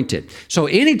anointed. So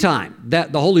anytime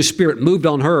that the Holy Spirit moved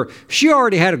on her, she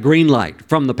already had a green light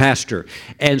from the pastor.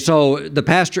 And so the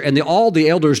pastor and all the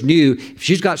elders knew, if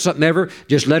she's got something ever,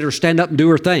 just let her stand up and do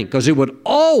her thing, because it would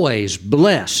always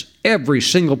bless every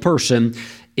single person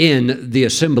in the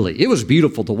assembly. It was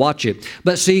beautiful to watch it.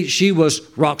 But see, she was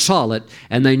rock solid,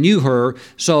 and they knew her.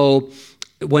 So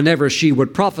whenever she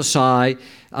would prophesy,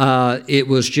 it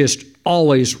was just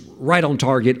always right on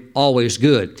target, always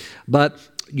good. But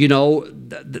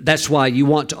that's why you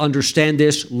want to understand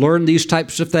this, learn these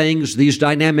types of things, these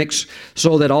dynamics,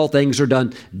 so that all things are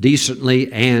done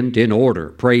decently and in order.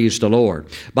 Praise the Lord.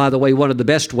 By the way, one of the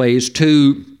best ways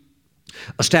to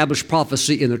establish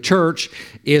prophecy in the church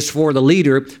is for the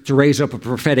leader to raise up a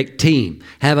prophetic team.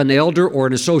 Have an elder or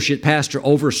an associate pastor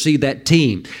oversee that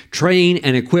team. Train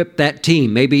and equip that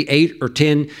team. Maybe 8 or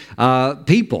 10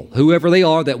 people, whoever they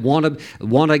are, that want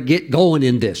to get going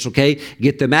in this. Okay,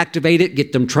 get them activated,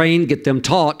 get them trained, get them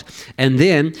taught, and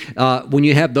then when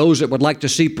you have those that would like to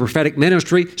see prophetic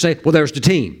ministry, say, "Well, there's the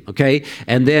team." Okay,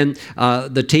 and then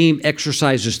the team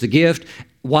exercises the gift,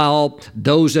 while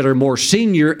those that are more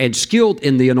senior and skilled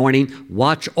in the anointing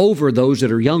watch over those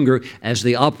that are younger as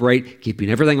they operate, keeping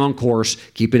everything on course,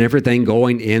 keeping everything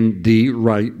going in the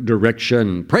right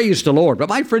direction. Praise the Lord. But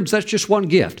my friends, that's just one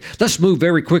gift. Let's move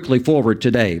very quickly forward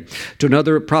today to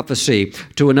another prophecy,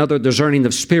 to another discerning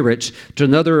of spirits, to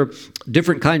another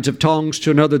different kinds of tongues, to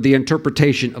another the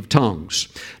interpretation of tongues.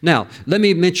 Now, let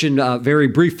me mention very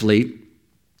briefly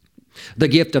the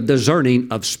gift of discerning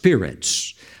of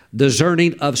spirits.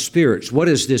 Discerning of spirits. What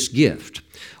is this gift?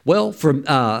 Well, for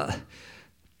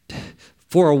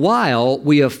a while,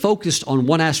 we have focused on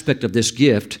one aspect of this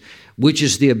gift, which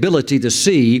is the ability to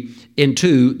see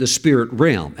into the spirit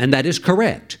realm. And that is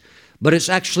correct. But it's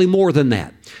actually more than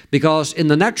that. Because in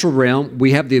the natural realm,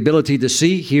 we have the ability to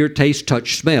see, hear, taste,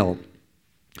 touch, smell.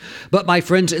 But my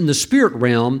friends, in the spirit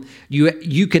realm,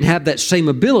 you can have that same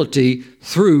ability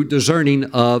through discerning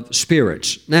of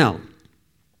spirits. Now,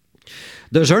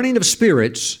 discerning of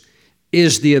spirits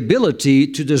is the ability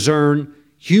to discern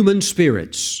human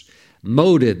spirits,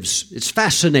 motives. It's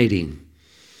fascinating.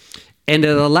 And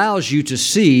it allows you to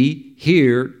see,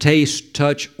 hear, taste,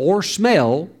 touch, or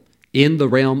smell in the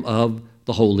realm of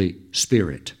the Holy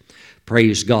Spirit.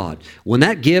 Praise God. When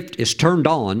that gift is turned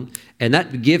on and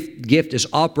that gift is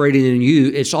operating in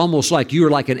you, it's almost like you're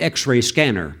like an X-ray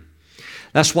scanner.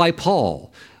 That's why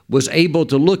Paul was able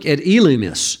to look at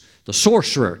Elymas, the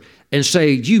sorcerer, and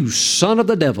say, "You son of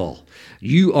the devil,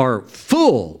 you are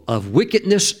full of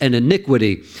wickedness and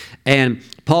iniquity." And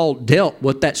Paul dealt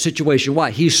with that situation.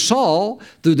 Why? He saw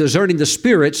through discerning the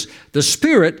spirits, the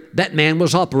spirit that man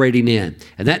was operating in.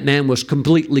 And that man was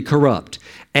completely corrupt.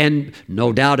 And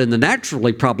no doubt in the natural,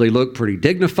 he probably looked pretty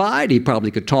dignified. He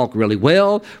probably could talk really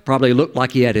well. Probably looked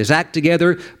like he had his act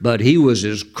together. But he was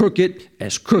as crooked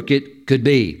could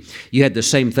be. You had the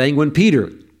same thing when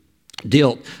Peter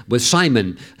dealt with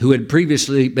Simon, who had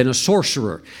previously been a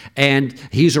sorcerer, and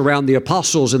he's around the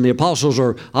apostles, and the apostles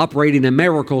are operating in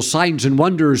miracles, signs, and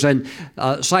wonders, and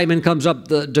Simon comes up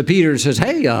to Peter and says,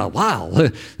 "Hey,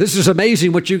 wow, this is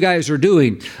amazing what you guys are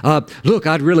doing. Look,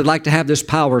 I'd really like to have this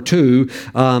power too."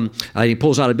 He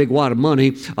pulls out a big wad of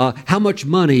money. "How much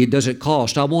money does it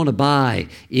cost? I want to buy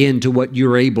into what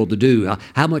you're able to do.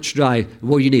 How much do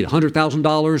you need,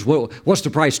 $100,000? What's the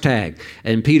price tag?"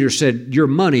 And Peter said, "Your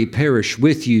money perish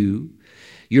with you.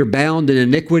 You're bound in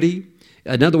iniquity."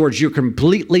 In other words, you're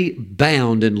completely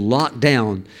bound and locked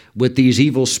down with these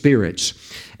evil spirits.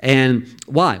 And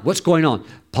why? What's going on?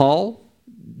 Paul,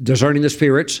 discerning the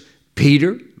spirits.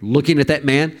 Peter, looking at that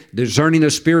man, discerning the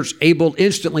spirits, able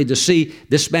instantly to see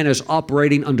this man is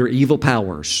operating under evil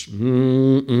powers.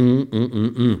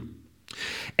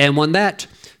 And when that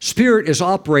spirit is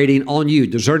operating on you,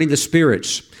 discerning the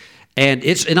spirits, and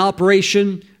it's in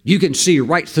operation, you can see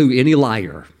right through any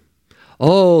liar.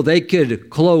 Oh, they could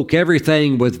cloak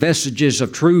everything with vestiges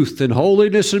of truth and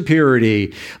holiness and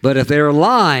purity. But if they're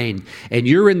lying and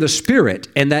you're in the Spirit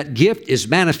and that gift is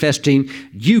manifesting,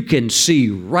 you can see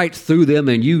right through them,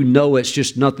 and you know it's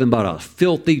just nothing but a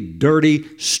filthy, dirty,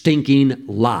 stinking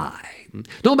lie.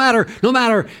 No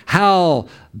matter how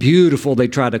beautiful they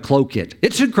try to cloak it.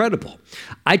 It's incredible.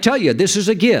 I tell you, this is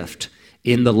a gift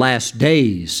in the last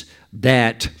days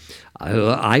that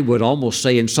I would almost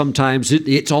say, and sometimes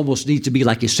it almost needs to be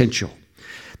like essential.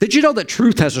 Did you know that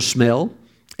truth has a smell,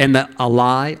 and that a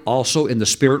lie also in the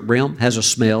spirit realm has a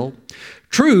smell?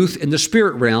 Truth in the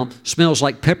spirit realm smells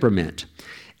like peppermint,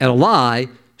 and a lie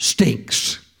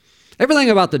stinks.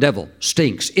 Everything about the devil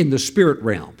stinks in the spirit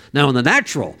realm. Now, in the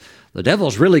natural, the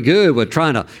devil's really good with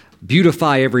trying to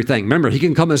beautify everything. Remember, he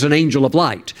can come as an angel of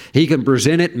light. He can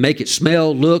present it and make it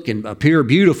smell, look, and appear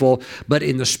beautiful, but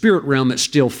in the spirit realm, it's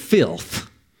still filth.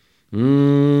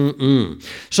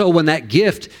 So when that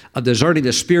gift of discerning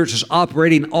the spirits is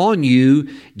operating on you,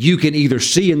 you can either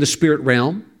see in the spirit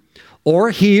realm,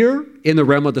 or hear in the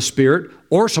realm of the spirit,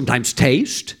 or sometimes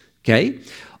taste, okay,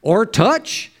 or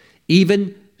touch,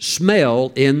 even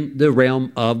smell in the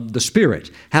realm of the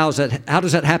Spirit. How does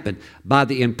that happen? By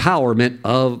the empowerment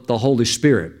of the Holy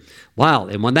Spirit. Wow!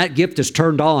 And when that gift is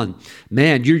turned on,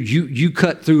 man, you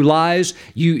cut through lies.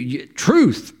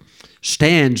 Truth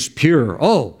stands pure.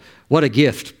 Oh, what a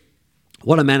gift!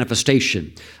 What a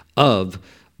manifestation of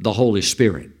the Holy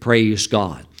Spirit. Praise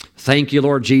God. Thank you,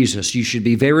 Lord Jesus. You should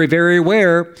be very, very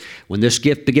aware when this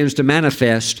gift begins to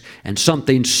manifest and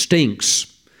something stinks,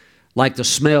 like the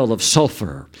smell of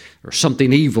sulfur or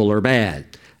something evil or bad.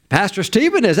 Pastor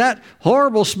Stephen, is that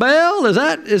horrible smell?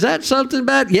 Is that something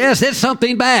bad? Yes, it's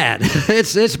something bad.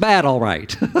 It's bad, all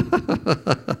right.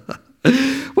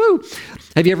 Woo!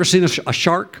 Have you ever seen a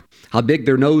shark? How big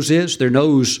their nose is? Their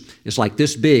nose is like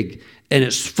this big, and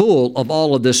it's full of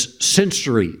all of this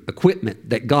sensory equipment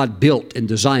that God built and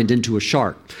designed into a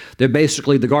shark. They're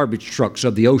basically the garbage trucks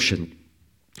of the ocean.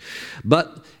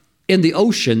 But in the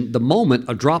ocean, the moment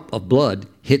a drop of blood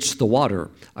hits the water,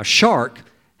 a shark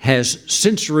has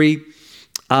sensory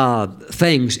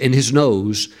things in his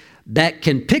nose that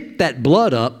can pick that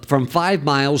blood up from 5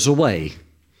 miles away.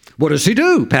 What does he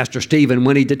do, Pastor Stephen,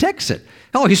 when he detects it?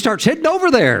 Oh, he starts heading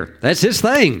over there. That's his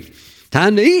thing.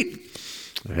 Time to eat.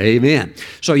 Amen.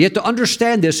 So you have to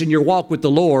understand this in your walk with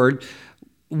the Lord,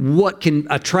 what can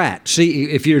attract. See,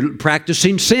 if you're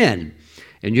practicing sin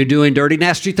and you're doing dirty,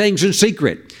 nasty things in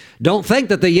secret, don't think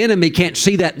that the enemy can't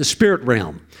see that in the spirit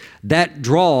realm. That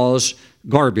draws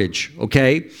garbage,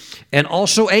 okay? And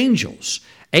also angels.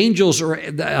 Angels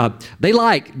they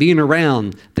like being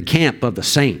around the camp of the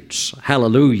saints.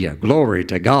 Hallelujah. Glory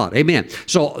to God. Amen.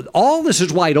 So all this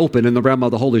is wide open in the realm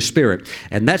of the Holy Spirit.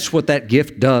 And that's what that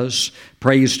gift does.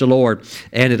 Praise the Lord.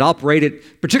 And it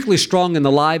operated particularly strong in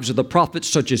the lives of the prophets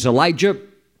such as Elijah,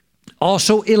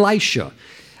 also Elisha.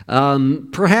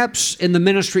 Perhaps in the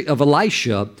ministry of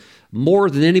Elisha, more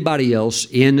than anybody else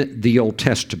in the Old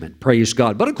Testament. Praise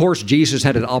God. But of course, Jesus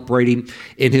had it operating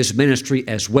in his ministry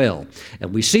as well.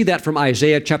 And we see that from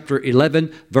Isaiah chapter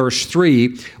 11, verse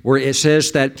 3, where it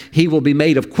says that he will be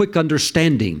made of quick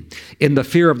understanding in the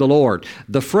fear of the Lord.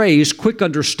 The phrase quick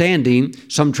understanding,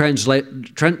 some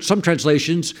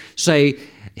translations say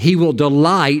he will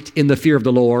delight in the fear of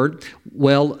the Lord.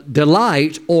 Well,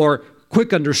 delight or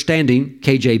quick understanding,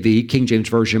 KJV, King James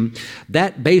Version,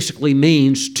 that basically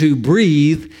means to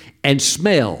breathe and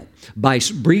smell. By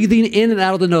breathing in and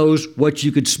out of the nose what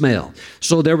you could smell.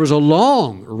 So there was a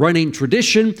long running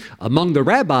tradition among the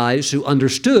rabbis who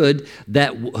understood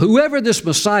that whoever this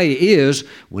Messiah is,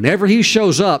 whenever he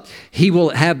shows up, he will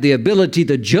have the ability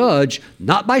to judge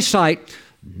not by sight,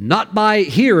 not by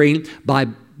hearing, but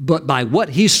by what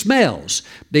he smells,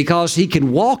 because he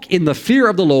can walk in the fear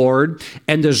of the Lord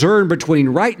and discern between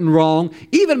right and wrong,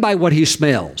 even by what he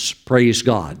smells. Praise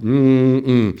God.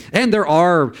 And there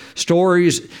are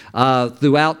stories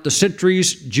throughout the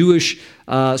centuries, Jewish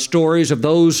stories of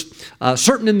those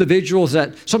certain individuals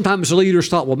that sometimes the leaders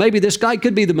thought, well, maybe this guy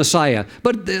could be the Messiah,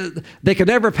 but they could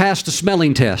never pass the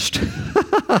smelling test.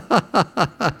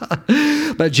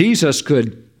 But Jesus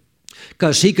could,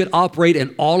 because he could operate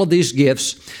in all of these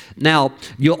gifts. Now,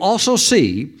 you'll also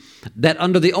see that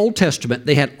under the Old Testament,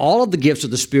 they had all of the gifts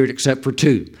of the Spirit except for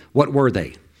two. What were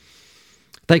they?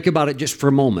 Think about it just for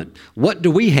a moment. What do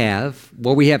we have?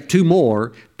 Well, we have two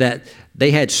more that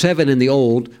they had 7 in the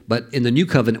Old, but in the New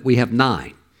Covenant, we have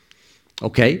 9.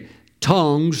 Okay?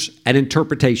 Tongues and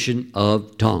interpretation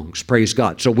of tongues. Praise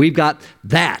God. So we've got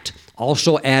that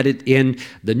also added in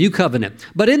the New Covenant.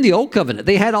 But in the Old Covenant,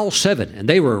 they had all 7, and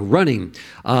they were running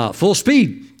full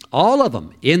speed, all of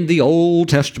them, in the Old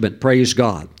Testament. Praise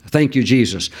God. Thank you,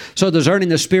 Jesus. So discerning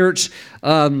the spirits,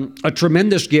 a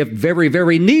tremendous gift, very,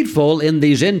 very needful in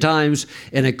these end times,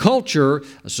 in a culture,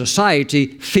 a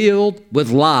society filled with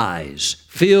lies,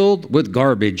 filled with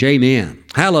garbage. Amen.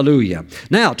 Hallelujah.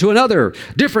 Now, to another,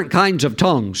 different kinds of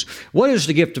tongues. What is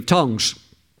the gift of tongues?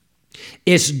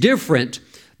 It's different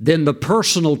than the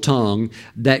personal tongue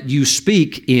that you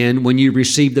speak in when you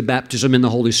receive the baptism in the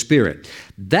Holy Spirit.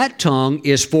 That tongue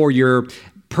is for your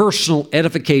personal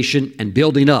edification and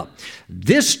building up.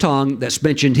 This tongue that's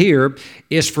mentioned here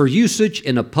is for usage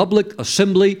in a public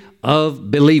assembly of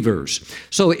believers.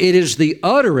 So it is the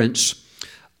utterance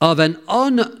of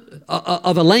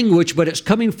of a language, but it's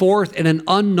coming forth in an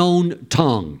unknown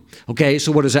tongue. Okay,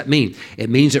 so what does that mean? It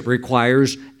means it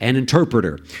requires an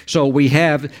interpreter. So we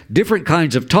have different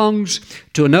kinds of tongues.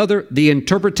 To another, the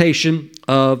interpretation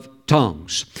of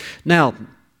tongues. Now,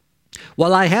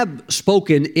 while I have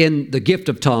spoken in the gift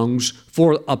of tongues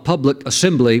for a public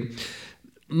assembly,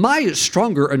 my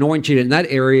stronger anointing in that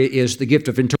area is the gift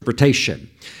of interpretation.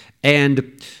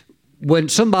 And when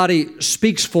somebody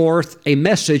speaks forth a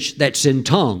message that's in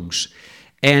tongues,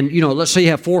 and, let's say you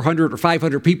have 400 or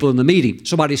 500 people in the meeting,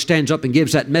 somebody stands up and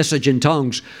gives that message in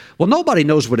tongues. Well, nobody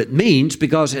knows what it means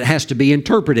because it has to be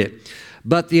interpreted.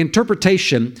 But the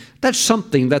interpretation, that's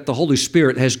something that the Holy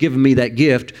Spirit has given me that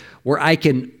gift where I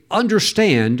can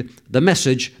understand the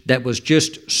message that was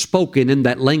just spoken in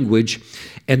that language,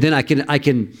 and then I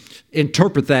can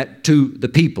interpret that to the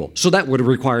people. So that would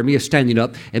require me of standing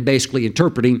up and basically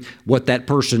interpreting what that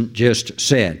person just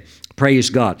said. Praise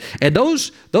God. And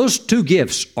those two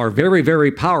gifts are very,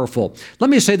 very powerful. Let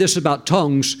me say this about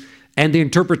tongues and the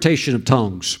interpretation of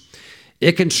tongues.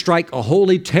 It can strike a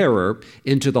holy terror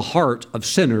into the heart of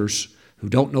sinners who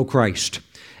don't know Christ.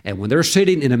 And when they're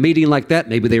sitting in a meeting like that,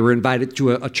 maybe they were invited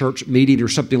to a church meeting or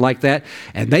something like that,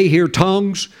 and they hear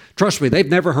tongues, trust me, they've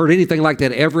never heard anything like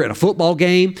that ever at a football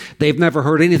game. They've never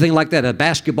heard anything like that at a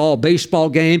basketball, baseball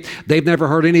game. They've never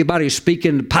heard anybody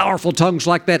speaking powerful tongues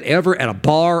like that ever at a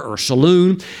bar or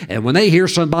saloon. And when they hear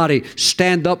somebody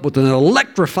stand up with an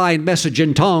electrifying message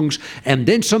in tongues, and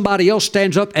then somebody else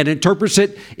stands up and interprets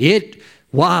it,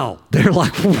 wow, they're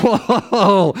like,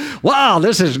 whoa, wow,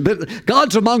 this is,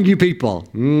 God's among you people.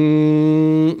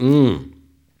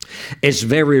 It's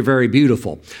very, very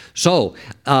beautiful. So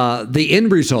the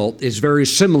end result is very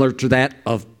similar to that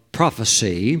of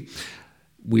prophecy.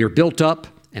 We are built up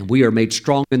and we are made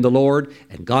strong in the Lord,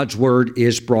 and God's word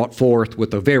is brought forth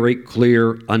with a very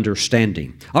clear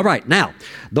understanding. All right, now,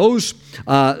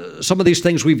 some of these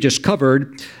things we've just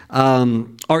covered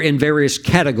are in various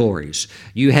categories.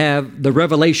 You have the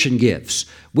revelation gifts,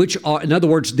 which are, in other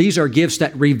words, these are gifts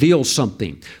that reveal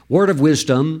something. Word of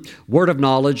wisdom, word of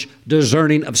knowledge,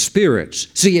 discerning of spirits.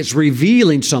 See, it's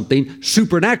revealing something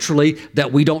supernaturally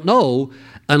that we don't know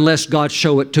unless God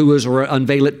show it to us or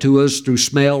unveil it to us through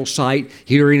smell, sight,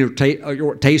 hearing,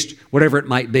 or taste, whatever it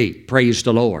might be. Praise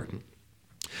the Lord.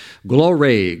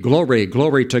 Glory, glory,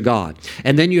 glory to God.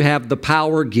 And then you have the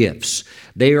power gifts.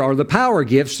 They are the power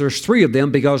gifts. There's three of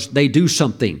them because they do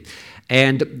something.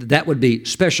 And that would be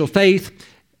special faith,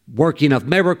 working of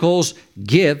miracles,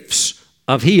 gifts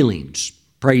of healings.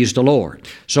 Praise the Lord.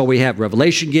 So we have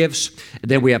revelation gifts,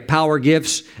 then we have power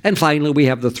gifts, and finally we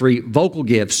have the three vocal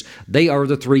gifts. They are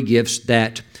the three gifts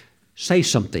that say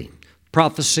something.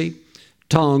 Prophecy,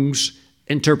 tongues,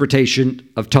 interpretation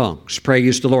of tongues.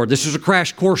 Praise the Lord. This is a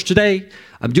crash course today.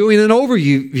 I'm doing an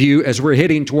overview as we're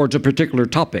heading towards a particular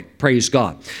topic. Praise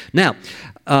God. Now,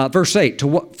 verse 8,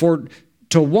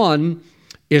 to one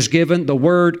is given the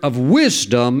word of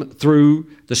wisdom through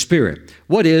the Spirit.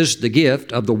 What is the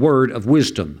gift of the word of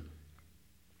wisdom?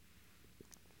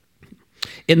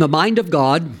 In the mind of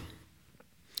God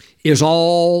is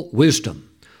all wisdom.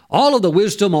 All of the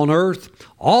wisdom on earth,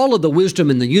 all of the wisdom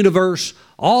in the universe,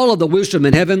 all of the wisdom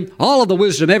in heaven, all of the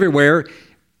wisdom everywhere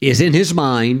is in His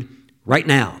mind right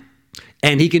now.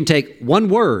 And He can take one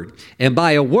word, and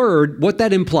by a word, what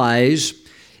that implies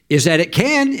is that it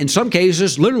can, in some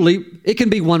cases, literally, it can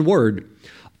be one word,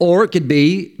 or it could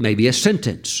be maybe a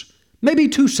sentence, maybe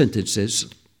two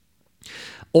sentences,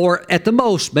 or at the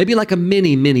most, maybe like a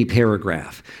mini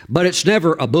paragraph, but it's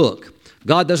never a book.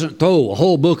 God doesn't throw a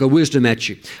whole book of wisdom at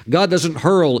you. God doesn't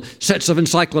hurl sets of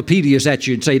encyclopedias at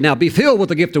you and say, now be filled with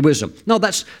the gift of wisdom. No,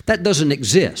 that doesn't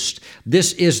exist.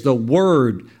 This is the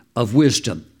word of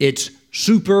wisdom. It's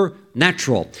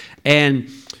supernatural. And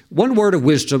one word of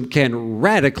wisdom can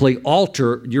radically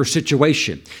alter your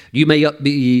situation. You may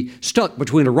be stuck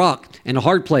between a rock and a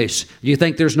hard place. You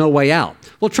think there's no way out.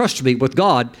 Well, trust me, with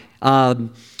God,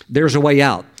 there's a way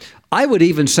out. I would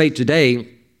even say today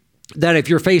that if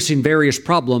you're facing various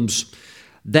problems,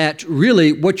 that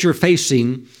really what you're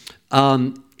facing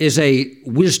is a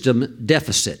wisdom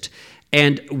deficit.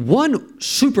 And one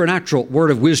supernatural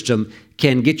word of wisdom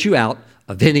can get you out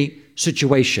of any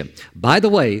situation. By the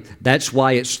way, that's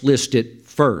why it's listed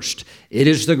first. It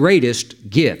is the greatest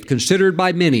gift, considered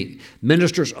by many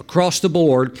ministers across the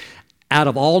board. Out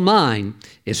of all nine,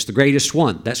 it's the greatest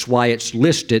one. That's why it's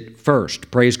listed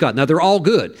first. Praise God. Now, they're all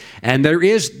good. And there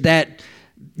is that,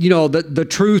 the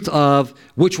truth of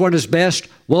which one is best.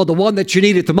 Well, the one that you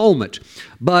need at the moment.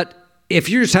 But if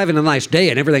you're just having a nice day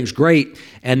and everything's great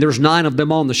and there's 9 of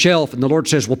them on the shelf and the Lord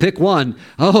says, well, pick one.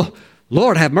 Oh,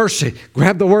 Lord, have mercy.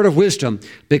 Grab the word of wisdom,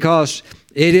 because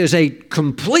it is a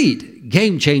complete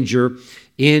game changer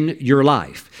in your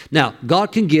life. Now,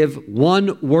 God can give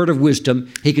one word of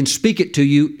wisdom. He can speak it to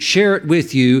you, share it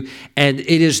with you, and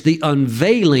it is the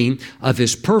unveiling of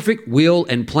His perfect will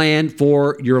and plan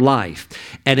for your life.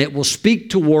 And it will speak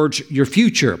towards your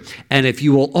future. And if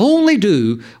you will only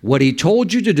do what He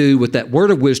told you to do with that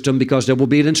word of wisdom, because there will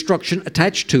be an instruction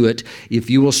attached to it, if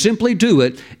you will simply do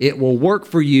it, it will work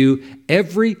for you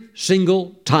every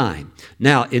single time.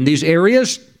 Now, in these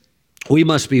areas, we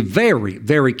must be very,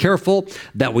 very careful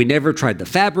that we never try to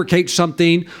fabricate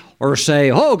something or say,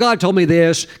 oh, God told me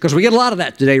this, because we get a lot of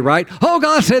that today, right? Oh,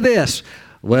 God said this.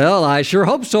 Well, I sure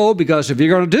hope so, because if you're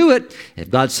going to do it, if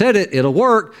God said it, it'll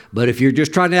work. But if you're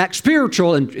just trying to act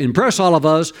spiritual and impress all of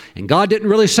us, and God didn't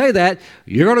really say that,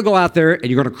 you're going to go out there and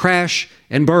you're going to crash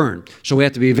and burn. So we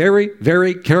have to be very,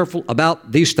 very careful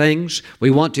about these things. We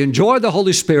want to enjoy the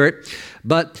Holy Spirit.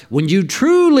 But when you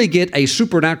truly get a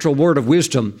supernatural word of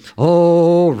wisdom,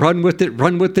 oh, run with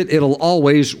it. It'll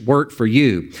always work for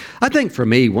you. I think for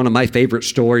me, one of my favorite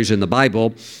stories in the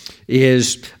Bible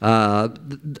is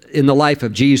in the life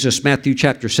of Jesus, Matthew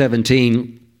chapter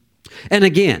 17. And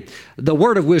again, the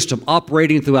word of wisdom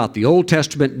operating throughout the Old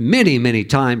Testament many, many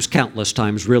times, countless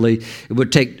times really. It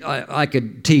would take, I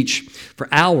could teach for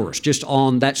hours just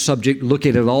on that subject,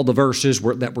 looking at all the verses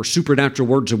that were supernatural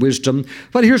words of wisdom.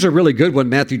 But here's a really good one,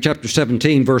 Matthew chapter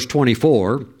 17, verse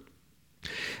 24.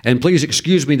 And please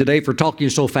excuse me today for talking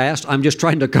so fast. I'm just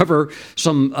trying to cover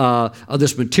some of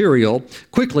this material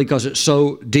quickly because it's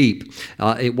so deep.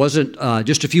 It wasn't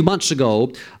just a few months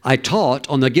ago, I taught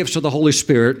on the gifts of the Holy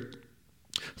Spirit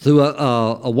through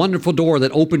a wonderful door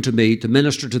that opened to me to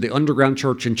minister to the underground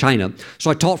church in China. So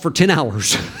I taught for 10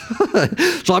 hours.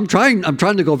 So I'm trying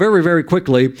to go very, very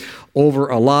quickly over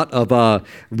a lot of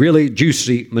really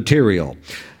juicy material.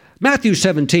 Matthew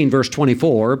 17, verse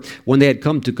 24, when they had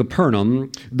come to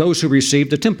Capernaum, those who received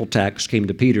the temple tax came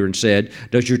to Peter and said,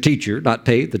 "Does your teacher not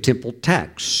pay the temple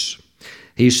tax?"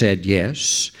 He said,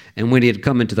 "Yes." And when he had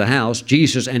come into the house,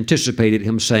 Jesus anticipated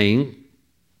him, saying,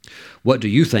 "What do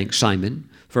you think, Simon?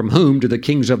 From whom do the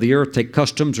kings of the earth take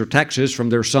customs or taxes,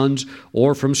 from their sons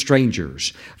or from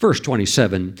strangers?" Verse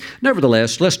 27,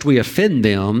 "Nevertheless, lest we offend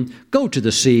them, go to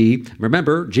the sea."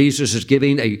 Remember, Jesus is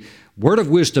giving a word of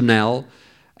wisdom now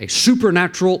a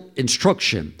supernatural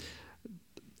instruction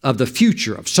of the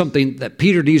future, of something that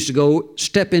Peter needs to go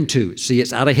step into. See,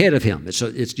 it's out ahead of him.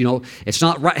 It's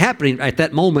not right happening at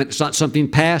that moment. It's not something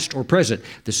past or present.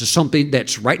 This is something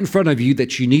that's right in front of you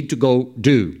that you need to go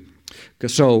do.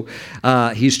 So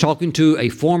he's talking to a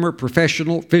former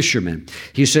professional fisherman.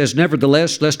 He says,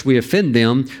 nevertheless, lest we offend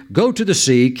them, go to the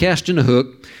sea, cast in a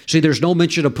hook. See, there's no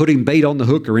mention of putting bait on the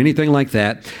hook or anything like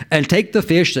that. And take the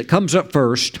fish that comes up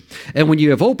first. And when you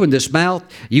have opened its mouth,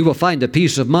 you will find a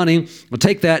piece of money. Well,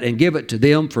 take that and give it to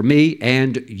them for me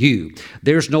and you.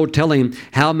 There's no telling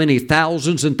how many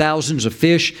thousands and thousands of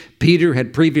fish Peter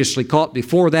had previously caught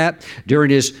before that during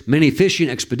his many fishing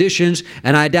expeditions.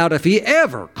 And I doubt if he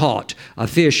ever caught a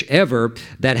fish ever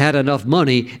that had enough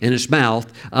money in its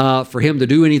mouth for him to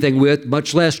do anything with,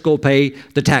 much less go pay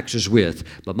the taxes with.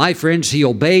 But my friends, he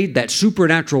obeyed that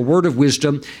supernatural word of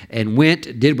wisdom and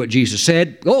did what Jesus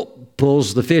said.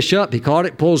 Pulls the fish up. He caught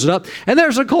it, pulls it up, and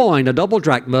there's a coin, a double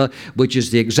drachma, which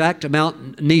is the exact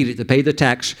amount needed to pay the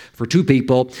tax for two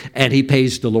people, and he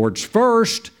pays the Lord's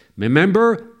first.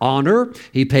 Remember, honor.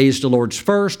 He pays the Lord's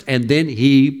first, and then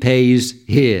he pays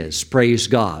his. Praise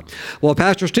God. Well,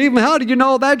 Pastor Stephen, how do you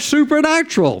know that's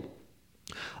supernatural?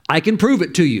 I can prove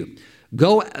it to you.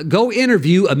 Go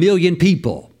interview 1 million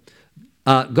people.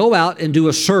 Go out and do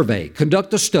a survey,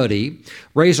 conduct a study,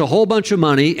 raise a whole bunch of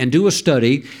money and do a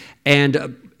study,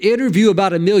 and interview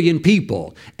about 1 million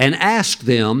people and ask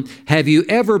them, have you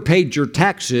ever paid your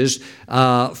taxes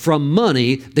from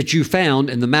money that you found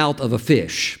in the mouth of a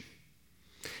fish?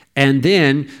 And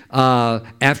then,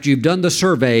 after you've done the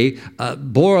survey,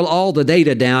 boil all the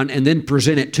data down and then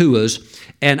present it to us.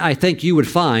 And I think you would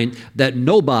find that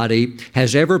nobody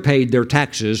has ever paid their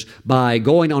taxes by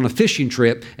going on a fishing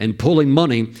trip and pulling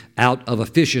money out of a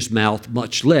fish's mouth,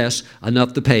 much less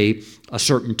enough to pay a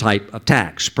certain type of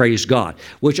tax. Praise God.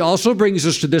 Which also brings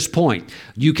us to this point.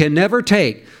 You can never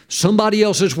take somebody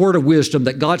else's word of wisdom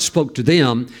that God spoke to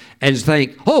them and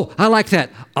think, oh, I like that.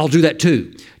 I'll do that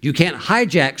too. You can't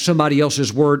hijack somebody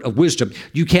else's word of wisdom.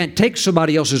 You can't take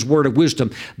somebody else's word of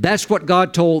wisdom. That's what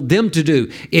God told them to do.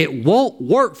 It won't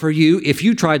work for you if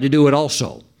you try to do it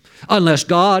also, unless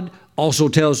God also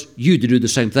tells you to do the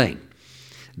same thing.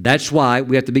 That's why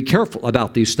we have to be careful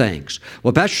about these things.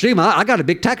 Well, Pastor Steve, I got a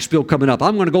big tax bill coming up.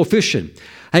 I'm going to go fishing.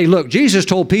 Hey, look, Jesus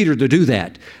told Peter to do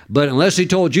that. But unless he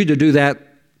told you to do that,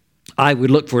 I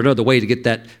would look for another way to get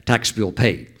that tax bill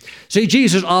paid. See,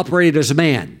 Jesus operated as a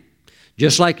man,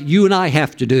 just like you and I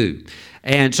have to do.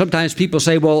 And sometimes people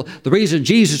say, well, the reason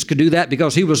Jesus could do that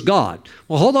because he was God.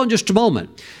 Well, hold on just a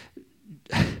moment.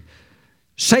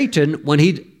 Satan, when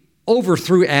he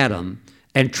overthrew Adam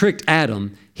and tricked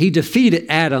Adam, he defeated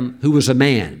Adam, who was a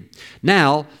man.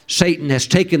 Now, Satan has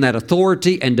taken that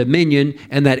authority and dominion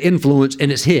and that influence,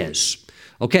 and it's his.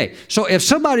 Okay, so if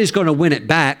somebody's going to win it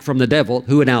back from the devil,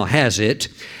 who now has it,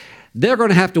 they're going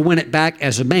to have to win it back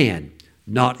as a man,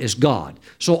 not as God.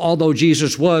 So although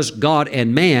Jesus was God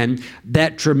and man,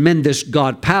 that tremendous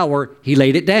God power, he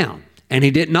laid it down. And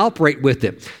he didn't operate with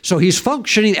it. So he's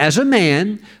functioning as a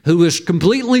man who is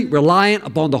completely reliant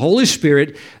upon the Holy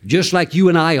Spirit, just like you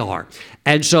and I are.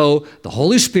 And so the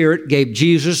Holy Spirit gave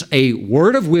Jesus a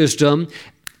word of wisdom.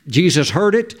 Jesus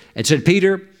heard it and said,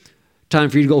 Peter, time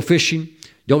for you to go fishing.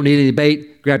 Don't need any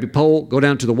bait. Grab your pole, go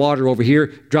down to the water over here,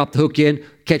 drop the hook in,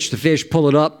 catch the fish, pull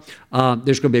it up.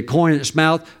 There's going to be a coin in its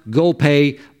mouth. Go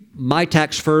pay my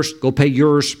tax first. Go pay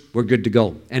yours. We're good to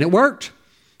go. And it worked.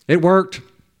 It worked.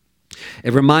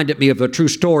 It reminded me of a true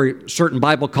story, a certain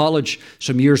Bible college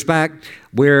some years back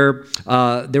where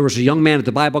there was a young man at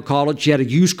the Bible college. He had a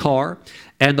used car,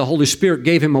 and the Holy Spirit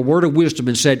gave him a word of wisdom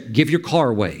and said, give your car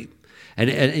away, and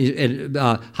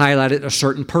highlighted a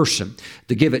certain person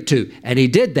to give it to. And he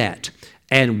did that.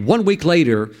 And 1 week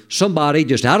later, somebody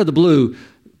just out of the blue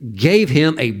gave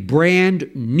him a brand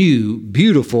new,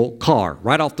 beautiful car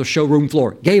right off the showroom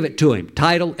floor. Gave it to him.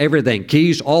 Title, everything.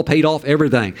 Keys, all paid off,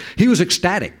 everything. He was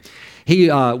ecstatic. He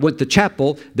went to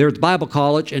chapel there at the Bible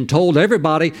college and told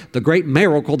everybody the great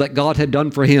miracle that God had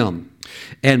done for him.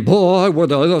 And boy, were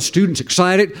the other students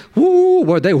excited. Woo,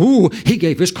 were they, woo, he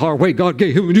gave his car away. God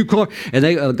gave him a new car. And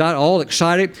they got all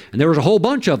excited. And there was a whole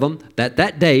bunch of them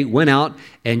that day went out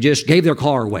and just gave their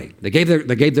car away. They gave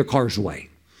their cars away.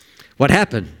 What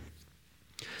happened?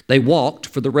 They walked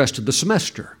for the rest of the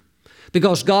semester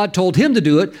because God told him to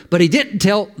do it, but he didn't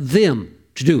tell them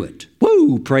to do it.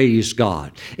 Woo, praise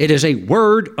God. It is a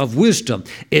word of wisdom.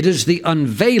 It is the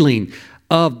unveiling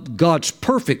of God's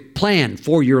perfect plan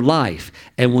for your life.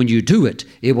 And when you do it,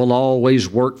 it will always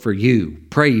work for you.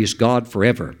 Praise God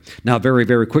forever. Now, very,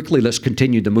 very quickly, let's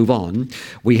continue to move on.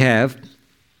 We have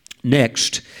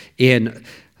next in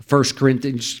 1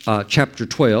 Corinthians chapter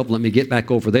 12. Let me get back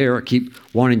over there. I keep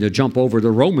wanting to jump over to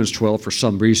Romans 12 for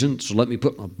some reason, so let me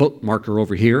put my bookmarker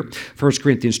over here. 1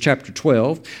 Corinthians chapter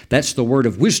 12, that's the word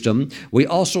of wisdom. We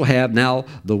also have now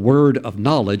the word of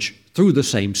knowledge through the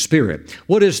same Spirit.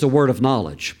 What is the word of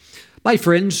knowledge? My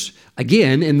friends,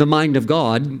 again, in the mind of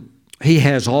God, He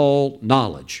has all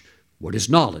knowledge. What is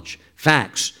knowledge?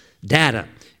 Facts, data,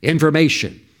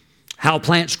 information, how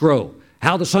plants grow,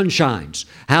 how the sun shines,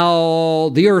 how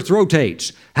the earth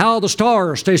rotates, how the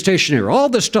stars stay stationary. All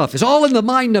this stuff is all in the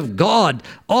mind of God.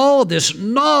 All this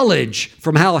knowledge,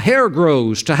 from how hair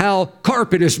grows to how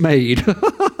carpet is made.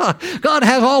 God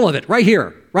has all of it right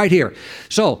here, right here.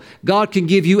 So God can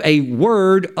give you a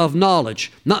word of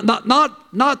knowledge, not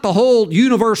the whole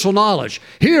universal knowledge.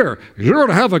 Here, you're going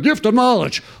to have a gift of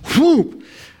knowledge. Whoop.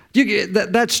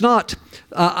 That's not.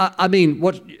 Pastor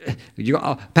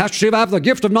Steve, I have the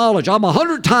gift of knowledge. I'm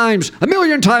 1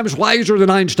 million times wiser than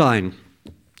Einstein.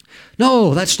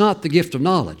 No, that's not the gift of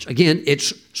knowledge. Again,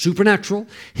 it's supernatural.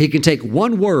 He can take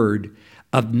one word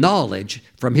of knowledge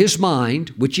from His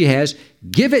mind, which He has,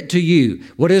 give it to you.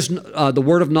 What is the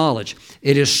word of knowledge?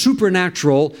 It is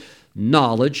supernatural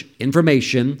knowledge,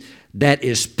 information that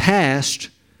is past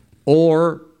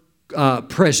or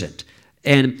present.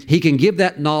 And He can give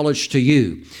that knowledge to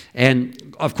you.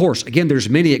 And of course, again, there's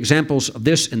many examples of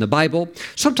this in the Bible.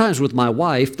 Sometimes with my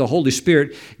wife, the Holy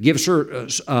Spirit gives her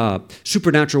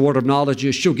supernatural word of knowledge.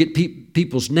 She'll get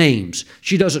people's names.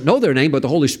 She doesn't know their name, but the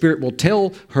Holy Spirit will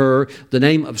tell her the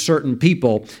name of certain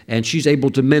people, and she's able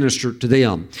to minister to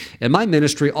them. In my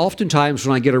ministry, oftentimes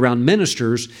when I get around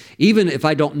ministers, even if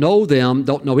I don't know them,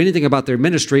 don't know anything about their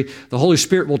ministry, the Holy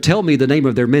Spirit will tell me the name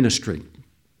of their ministry.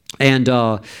 And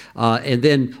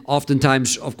then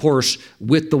oftentimes, of course,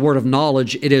 with the word of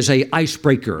knowledge, it is an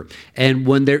icebreaker. And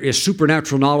when there is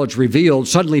supernatural knowledge revealed,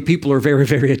 suddenly people are very,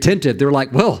 very attentive. They're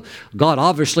like, well, God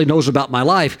obviously knows about my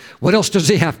life. What else does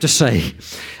He have to say?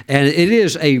 And it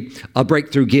is a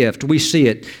breakthrough gift. We see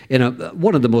it in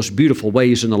one of the most beautiful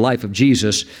ways in the life of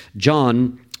Jesus,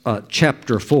 John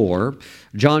chapter 4.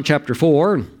 John chapter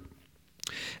 4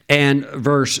 and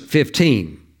verse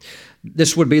 15.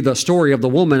 This would be the story of the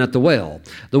woman at the well.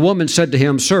 The woman said to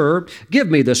Him, Sir,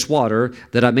 give me this water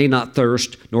that I may not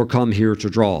thirst nor come here to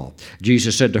draw.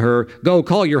 Jesus said to her, Go,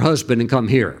 call your husband and come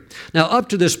here. Now, up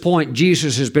to this point,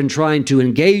 Jesus has been trying to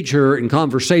engage her in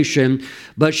conversation,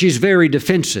 but she's very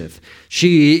defensive.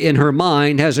 She, in her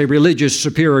mind, has a religious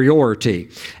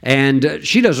superiority, and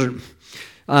she doesn't.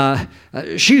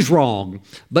 She's wrong.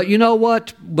 But you know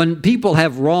what? When people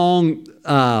have wrong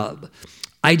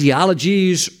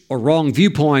ideologies or wrong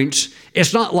viewpoints,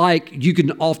 it's not like you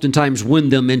can oftentimes win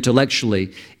them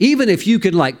intellectually. Even if you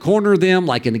can corner them,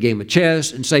 like in a game of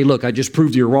chess, and say, look, I just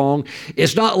proved you're wrong.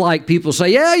 It's not like people say,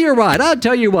 yeah, you're right. I'll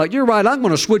tell you what, you're right. I'm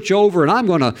going to switch over and I'm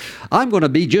going to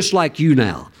be just like you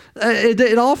now.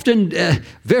 It often,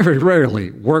 very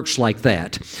rarely works like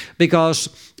that,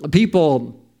 because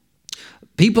people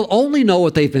only know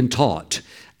what they've been taught.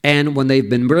 And when they've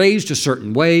been raised a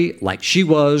certain way, like she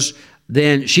was,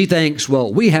 then she thinks,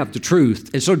 well, we have the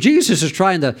truth. And so Jesus is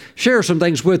trying to share some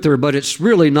things with her, but it's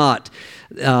really not,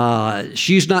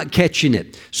 she's not catching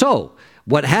it. So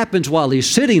what happens while He's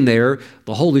sitting there,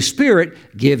 the Holy Spirit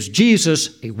gives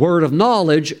Jesus a word of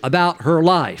knowledge about her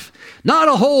life. Not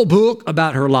a whole book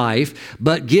about her life,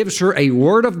 but gives her a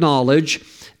word of knowledge,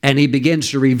 and He begins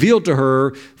to reveal to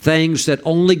her things that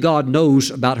only God knows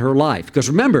about her life. Because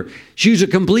remember, she's a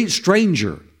complete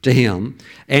stranger to Him,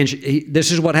 and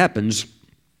this is what happens.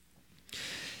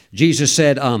 Jesus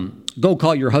said, Go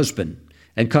call your husband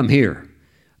and come here.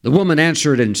 The woman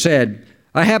answered and said,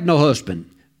 I have no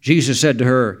husband. Jesus said to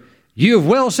her, You have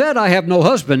well said, I have no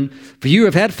husband, for you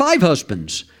have had 5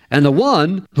 husbands, and the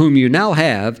one whom you now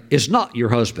have is not your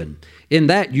husband. In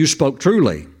that you spoke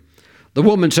truly. The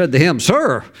woman said to Him,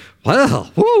 Sir,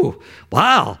 well,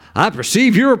 wow, I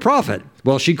perceive you're a prophet.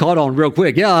 Well, she caught on real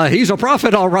quick. Yeah, he's a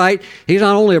prophet, all right. He's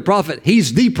not only a prophet,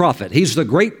 he's the prophet. He's the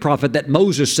great prophet that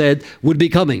Moses said would be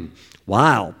coming.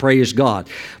 Wow, praise God.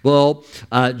 Well,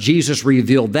 Jesus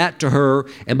revealed that to her,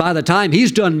 and by the time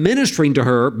He's done ministering to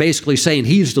her, basically saying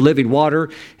He's the living water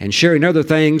and sharing other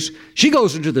things, she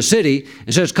goes into the city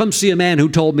and says, Come see a man who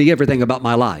told me everything about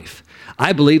my life.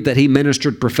 I believe that He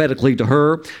ministered prophetically to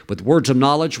her with words of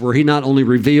knowledge, where He not only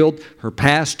revealed her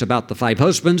past about the 5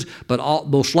 husbands, but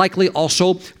most likely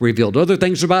also revealed other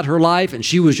things about her life. And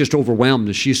she was just overwhelmed.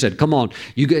 And she said, come on.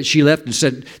 She left and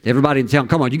said to everybody in town,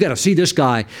 come on, you got to see this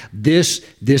guy. This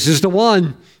is the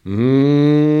one.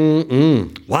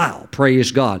 Wow,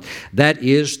 praise God. That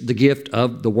is the gift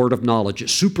of the word of knowledge.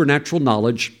 It's supernatural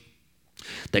knowledge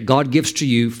that God gives to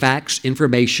you, facts,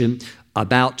 information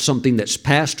about something that's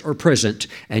past or present,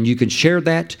 and you can share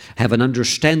that, have an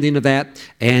understanding of that,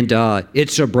 and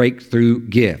it's a breakthrough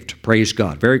gift. Praise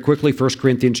God. Very quickly, 1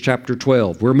 Corinthians chapter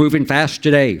 12. We're moving fast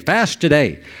today. Fast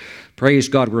today. Praise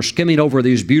God. We're skimming over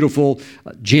these beautiful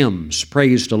gems.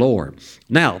 Praise the Lord.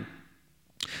 Now,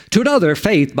 to another,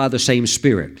 faith by the same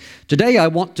Spirit. Today I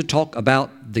want to talk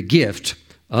about the gift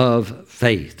of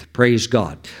faith. Praise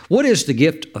God. What is the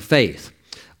gift of faith?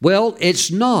 Well, it's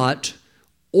not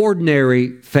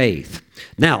ordinary faith.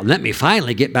 Now, let me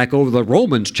finally get back over to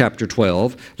Romans chapter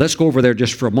 12. Let's go over there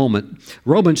just for a moment.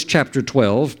 Romans chapter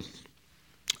 12,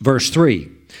 verse 3.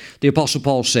 The Apostle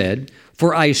Paul said,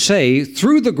 "For I say,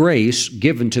 through the grace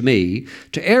given to me,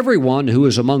 to everyone who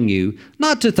is among you,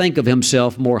 not to think of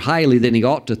himself more highly than he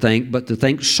ought to think, but to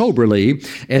think soberly,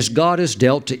 as God has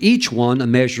dealt to each one a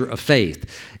measure of faith."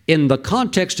 In the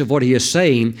context of what he is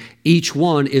saying, each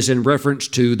one is in reference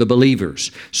to the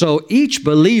believers. So each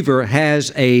believer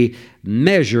has a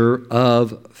measure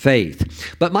of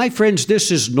faith. But my friends, this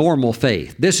is normal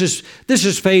faith. This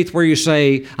is faith where you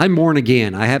say, I'm born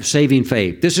again. I have saving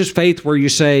faith. This is faith where you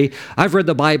say, I've read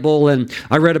the Bible and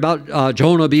I read about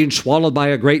Jonah being swallowed by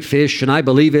a great fish, and I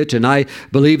believe it, and I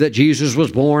believe that Jesus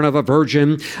was born of a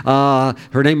virgin.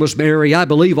 Her name was Mary. I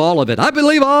believe all of it. I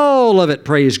believe all of it.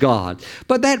 Praise God.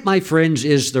 But that, my friends,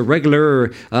 is the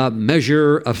regular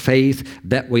measure of faith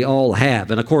that we all have.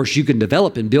 And of course, you can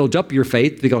develop and build up your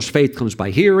faith, because faith comes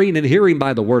by hearing, and hearing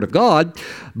by the Word of God.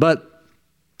 But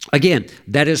again,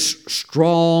 that is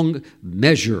strong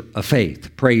measure of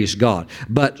faith. Praise God.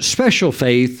 But special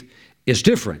faith is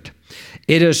different.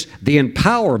 It is the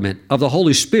empowerment of the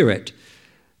Holy Spirit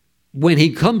when He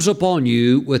comes upon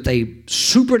you with a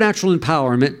supernatural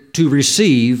empowerment to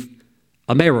receive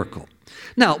a miracle.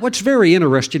 Now, what's very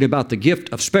interesting about the gift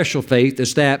of special faith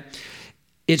is that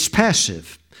it's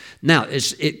passive. Now,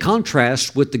 it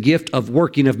contrasts with the gift of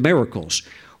working of miracles.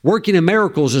 Working of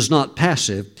miracles is not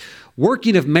passive.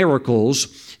 Working of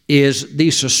miracles is the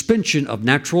suspension of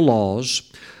natural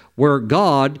laws, where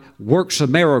God works a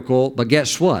miracle, but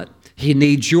guess what? He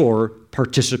needs your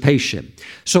participation.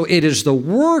 So it is the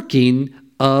working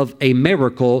of a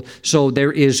miracle, so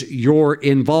there is your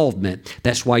involvement.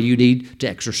 That's why you need to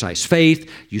exercise faith.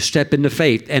 You step into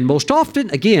faith. And most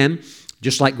often, again,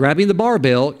 just like grabbing the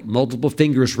barbell, multiple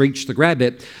fingers reach to grab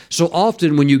it. So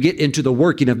often when you get into the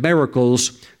working of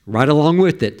miracles, right along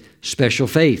with it, special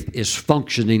faith is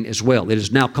functioning as well. It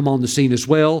has now come on the scene as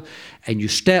well, and you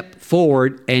step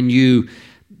forward and you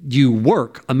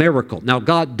work a miracle. Now,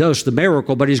 God does the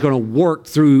miracle, but He's going to work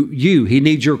through you. He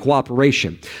needs your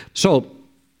cooperation. So,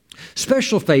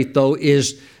 special faith, though,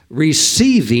 is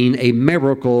receiving a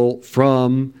miracle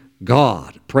from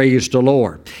God. Praise the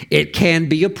Lord. It can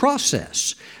be a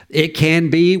process. It can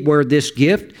be where this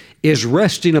gift is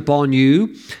resting upon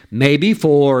you, maybe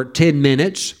for 10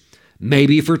 minutes,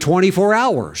 maybe for 24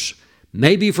 hours,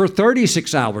 maybe for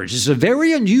 36 hours. It's a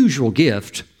very unusual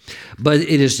gift, but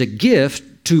it is a gift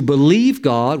to believe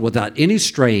God without any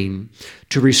strain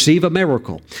to receive a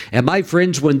miracle. And my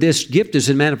friends, when this gift is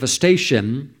in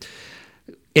manifestation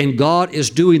and God is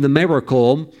doing the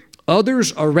miracle,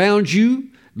 others around you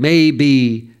may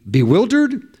be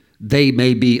bewildered. They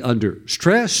may be under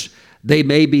stress. They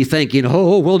may be thinking,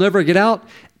 oh, we'll never get out.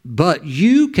 But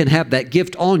you can have that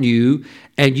gift on you,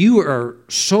 and you are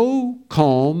so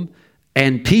calm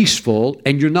and peaceful,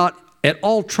 and you're not at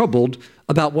all troubled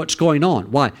about what's going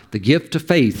on. Why? The gift of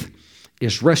faith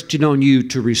is resting on you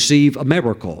to receive a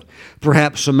miracle.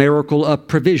 Perhaps a miracle of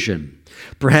provision.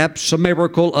 Perhaps a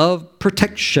miracle of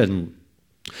protection.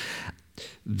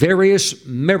 Various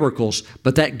miracles,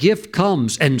 but that gift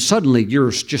comes and suddenly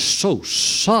you're just so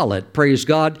solid, praise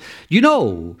God. You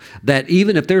know that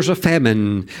even if there's a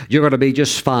famine, you're going to be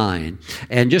just fine.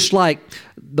 And just like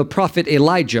the prophet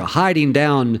Elijah hiding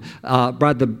down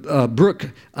by the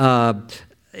brook,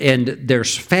 and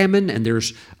there's famine and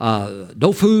there's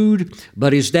no food,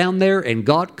 but he's down there and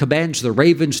God commands the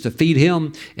ravens to feed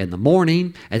him in the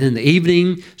morning and in the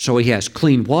evening. So he has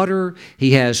clean water.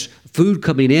 He has food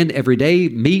coming in every day,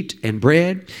 meat and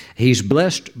bread. He's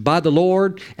blessed by the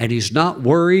Lord, and he's not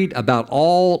worried about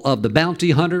all of the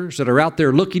bounty hunters that are out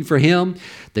there looking for him.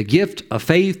 The gift of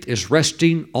faith is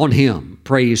resting on him.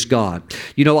 Praise God.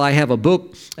 You know, I have a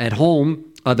book at home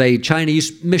of a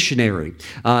Chinese missionary.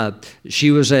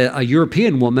 She was a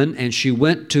European woman, and she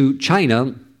went to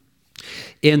China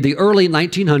in the early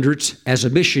 1900s as a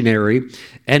missionary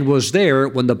and was there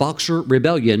when the Boxer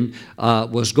Rebellion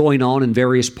was going on in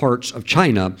various parts of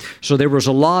China. So there was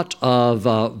a lot of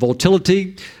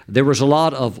volatility. There was a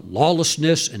lot of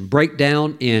lawlessness and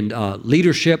breakdown in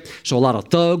leadership. So a lot of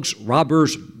thugs,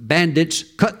 robbers, bandits,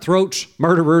 cutthroats,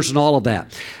 murderers, and all of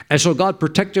that. And so God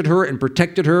protected her and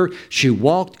protected her. She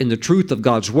walked in the truth of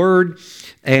God's word,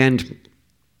 and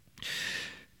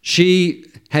she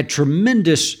had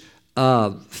tremendous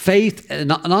faith, and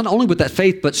not only with that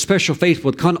faith, but special faith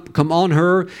would come on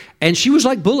her, and she was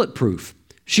like bulletproof.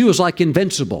 She was like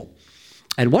invincible.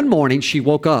 And one morning she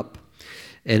woke up,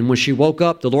 and when she woke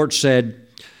up, the Lord said,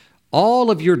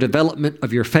 all of your development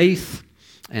of your faith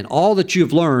and all that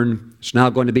you've learned is now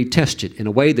going to be tested in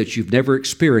a way that you've never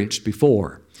experienced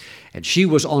before. And she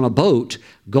was on a boat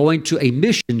going to a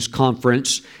missions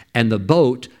conference, and the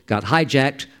boat got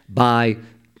hijacked by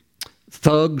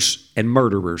thugs and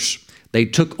murderers. They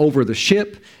took over the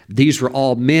ship. These were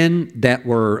all men that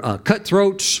were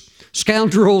cutthroats,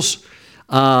 scoundrels,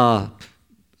 to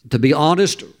be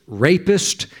honest,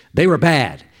 rapists. They were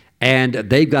bad. And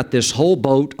they got this whole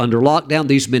boat under lockdown.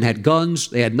 These men had guns.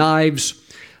 They had knives.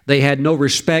 They had no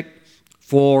respect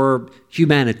for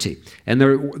humanity. And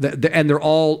they're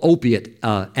all opiate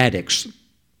addicts.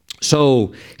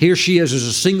 So here she is as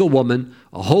a single woman,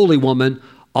 a holy woman,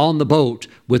 on the boat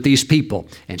with these people.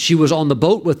 And she was on the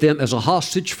boat with them as a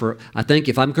hostage for, I think,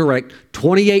 if I'm correct,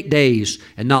 28 days,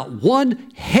 and not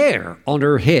one hair on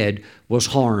her head was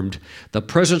harmed. The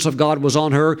presence of God was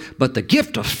on her, but the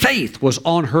gift of faith was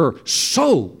on her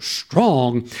so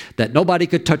strong that nobody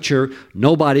could touch her,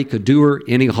 nobody could do her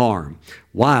any harm.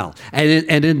 Wow.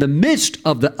 And in the midst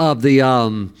of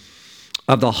the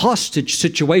hostage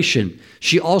situation,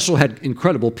 she also had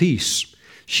incredible peace.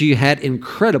 She had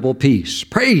incredible peace.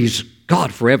 Praise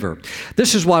God forever.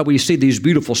 This is why we see these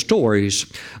beautiful stories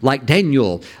like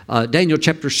Daniel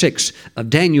chapter 6, of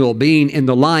Daniel being in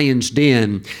the lion's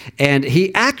den, and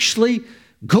he actually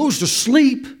goes to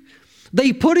sleep.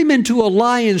 They put him into a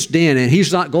lion's den, and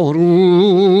he's not going,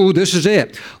 ooh, this is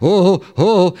it.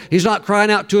 Oh, he's not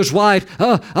crying out to his wife,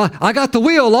 I got the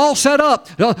wheel all set up.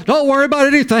 Don't worry about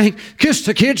anything. Kiss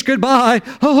the kids goodbye.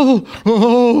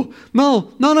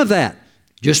 No, none of that.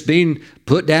 Just being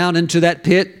put down into that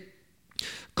pit,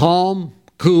 calm,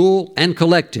 cool, and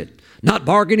collected. Not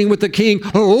bargaining with the king.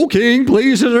 Oh, king,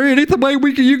 please, is there any way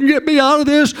you can get me out of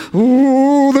this?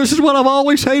 Oh, this is what I've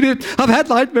always hated. I've had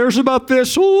nightmares about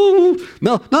this. Oh,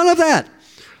 no, none of that.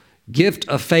 Gift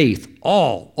of faith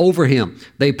all over him.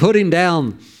 They put him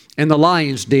down in the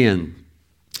lion's den,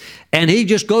 and he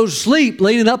just goes to sleep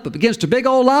leaning up against a big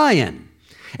old lion.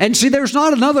 And see, there's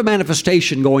not another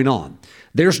manifestation going on.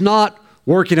 There's not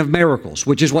working of miracles,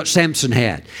 which is what Samson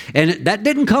had. And that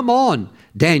didn't come on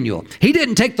Daniel. He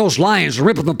didn't take those lions and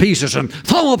rip them to pieces and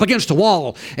throw them up against the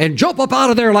wall and jump up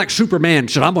out of there like Superman and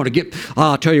said,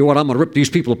 I'll tell you what, I'm going to rip these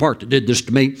people apart that did this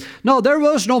to me. No, there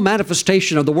was no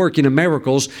manifestation of the working of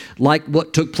miracles like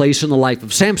what took place in the life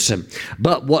of Samson.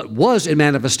 But what was in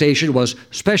manifestation was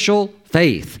special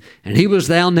faith. And he was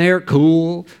down there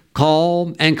cool,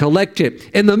 calm, and collected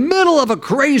in the middle of a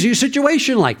crazy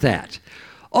situation like that.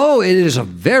 Oh, it is a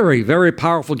very, very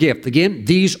powerful gift. Again,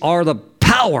 these are the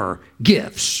power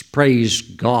gifts. Praise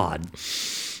God.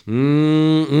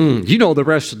 You know the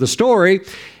rest of the story.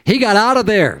 He got out of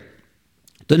there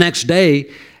the next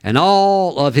day, and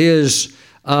all of his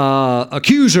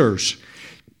accusers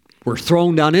were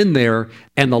thrown down in there,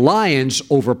 and the lions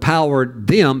overpowered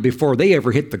them before they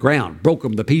ever hit the ground. Broke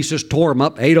them to pieces, tore them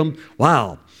up, ate them.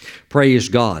 Wow. Praise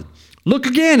God. Look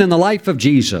again in the life of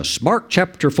Jesus. Mark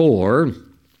chapter 4.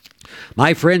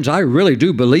 My friends, I really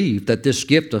do believe that this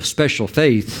gift of special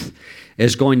faith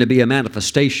is going to be a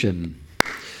manifestation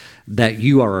that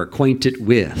you are acquainted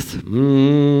with.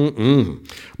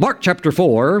 Mark chapter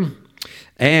 4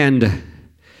 and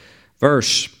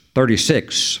verse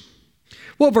 36.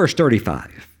 Well, verse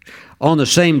 35. On the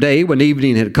same day when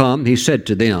evening had come, he said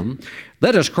to them,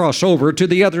 let us cross over to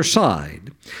the other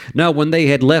side. Now when they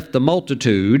had left the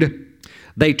multitude,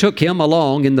 they took him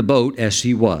along in the boat as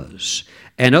he was.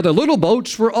 And other little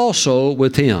boats were also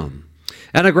with him.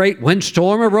 And a great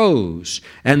windstorm arose,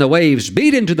 and the waves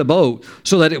beat into the boat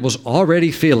so that it was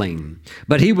already filling.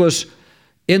 But he was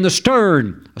in the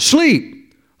stern,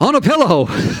 asleep, on a pillow.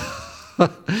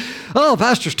 Oh,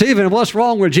 Pastor Stephen, what's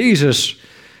wrong with Jesus?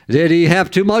 Did he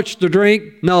have too much to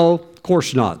drink? No, of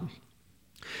course not.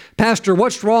 Pastor,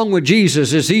 what's wrong with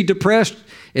Jesus? Is he depressed?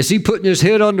 Is he putting his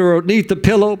head underneath the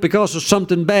pillow because of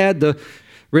something bad the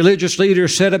religious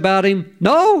leaders said about him?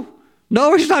 No,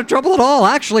 he's not in trouble at all.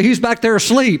 Actually, he's back there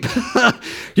asleep.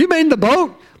 You mean the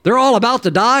boat? they're all about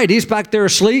to die and he's back there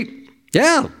asleep.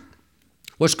 Yeah.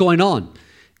 What's going on?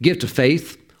 Gift of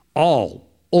faith all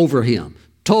over him.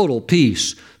 Total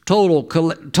peace, total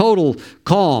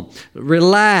calm,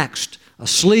 relaxed,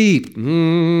 asleep.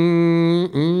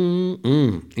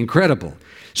 Incredible.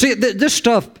 See, this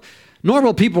stuff,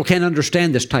 normal people can't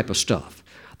understand this type of stuff.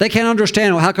 They can't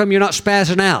understand, well, how come you're not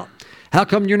spazzing out? How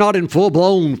come you're not in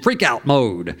full-blown freak-out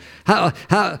mode?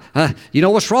 You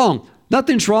know what's wrong?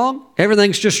 Nothing's wrong.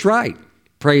 Everything's just right.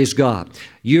 Praise God.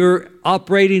 You're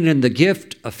operating in the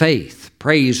gift of faith.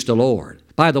 Praise the Lord.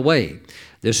 By the way,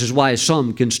 this is why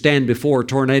some can stand before a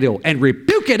tornado and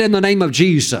rebuke it in the name of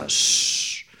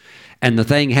Jesus. And the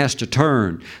thing has to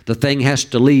turn. The thing has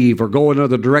to leave or go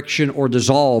another direction or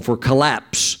dissolve or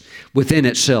collapse within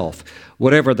itself.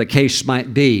 Whatever the case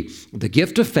might be, the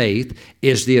gift of faith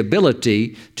is the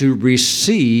ability to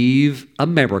receive a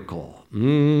miracle.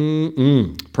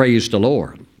 Praise the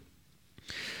Lord.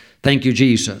 Thank you,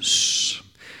 Jesus.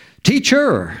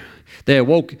 Teacher, they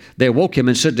awoke him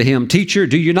and said to him, Teacher,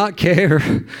 do you not care?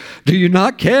 Do you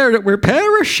not care that we're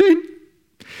perishing?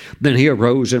 Then he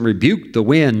arose and rebuked the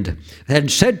wind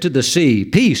and said to the sea,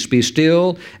 Peace, be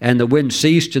still. And the wind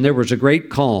ceased, and there was a great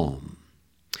calm.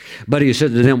 But he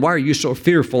said to them, Why are you so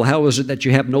fearful? How is it that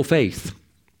you have no faith?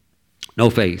 No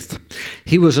faith.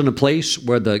 He was in a place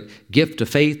where the gift of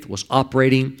faith was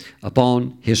operating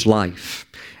upon his life.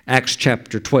 Acts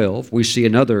chapter 12, we see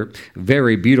another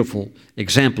very beautiful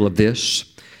example of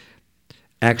this.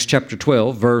 Acts chapter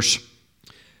 12, verse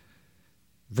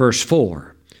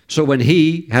 4. So when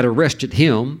he had arrested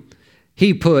him,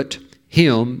 he put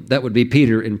him, that would be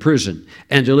Peter, in prison,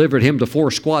 and delivered him to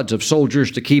 4 squads of soldiers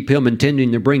to keep him,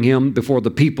 intending to bring him before the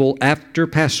people after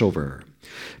Passover.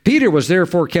 Peter was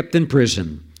therefore kept in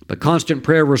prison, but constant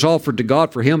prayer was offered to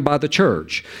God for him by the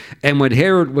church. And when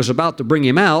Herod was about to bring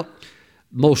him out,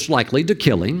 most likely to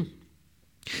kill him,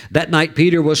 that night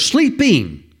Peter was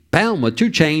sleeping, bound with 2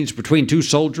 chains between 2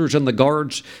 soldiers, and the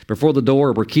guards before the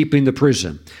door were keeping the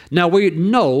prison. Now we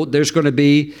know there's going to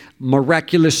be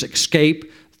miraculous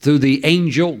escape through the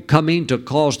angel coming to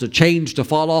cause the chains to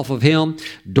fall off of him,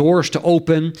 doors to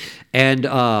open, and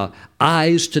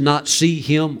eyes to not see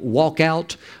him walk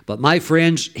out. But my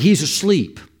friends, he's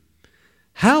asleep.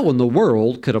 How in the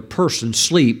world could a person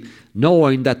sleep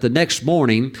knowing that the next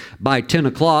morning by 10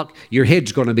 o'clock your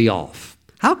head's going to be off?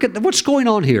 What's going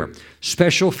on here?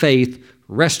 Special faith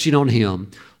resting on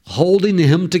him, holding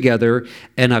him together,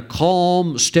 and a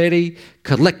calm, steady,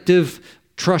 collective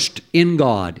trust in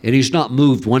God, and he's not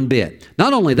moved one bit.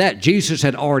 Not only that, Jesus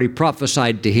had already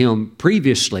prophesied to him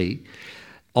previously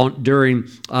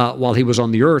while he was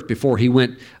on the earth before he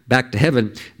went back to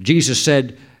heaven. Jesus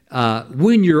said,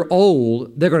 when you're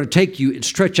old, they're going to take you and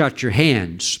stretch out your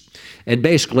hands, and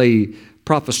basically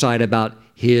prophesied about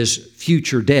his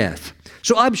future death.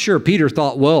 So I'm sure Peter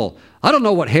thought, well, I don't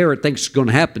know what Herod thinks is going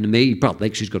to happen to me. He probably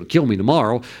thinks he's going to kill me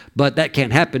tomorrow, but that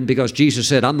can't happen because Jesus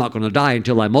said, I'm not going to die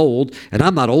until I'm old, and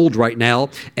I'm not old right now.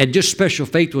 And just special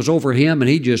faith was over him, and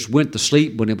he just went to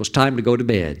sleep when it was time to go to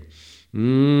bed.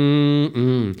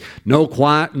 No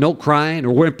crying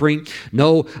or whimpering,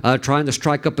 no trying to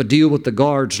strike up a deal with the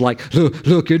guards like,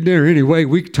 look, isn't there any way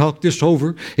we could talk this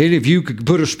over? Any of you could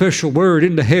put a special word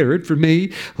into Herod for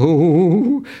me?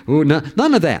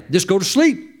 None of that. Just go to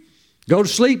sleep. Go to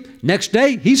sleep. Next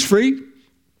day, he's free.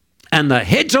 And the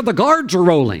heads of the guards are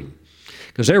rolling.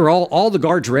 Because they were all the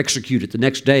guards were executed the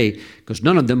next day because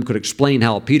none of them could explain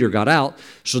how Peter got out.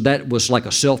 So that was like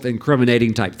a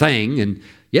self-incriminating type thing. And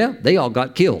yeah, they all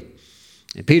got killed.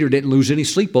 And Peter didn't lose any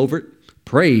sleep over it.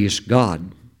 Praise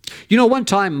God. You know, one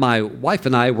time my wife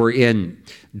and I were in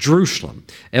Jerusalem,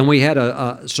 and we had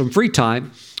some free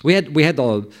time. We had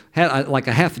like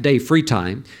a half a day free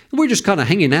time, and we were just kind of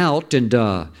hanging out and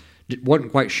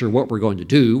wasn't quite sure what we're going to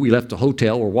do. We left the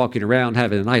hotel. We're walking around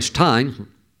having a nice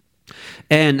time,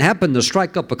 and happened to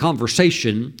strike up a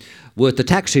conversation with the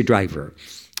taxi driver.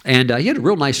 And he had a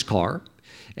real nice car,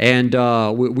 and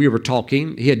we were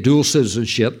talking. He had dual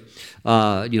citizenship.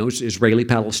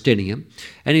 Israeli-Palestinian.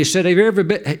 And he said, have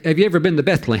you ever been to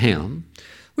Bethlehem?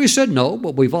 We said, no,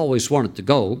 but we've always wanted to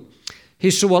go.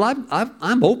 He said, well,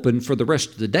 I'm open for the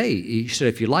rest of the day. He said,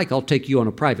 if you like, I'll take you on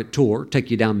a private tour, take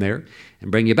you down there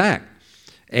and bring you back.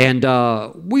 And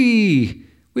we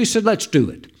said, let's do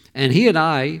it. And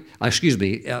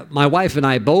my wife and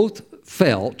I both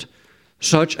felt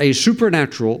such a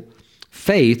supernatural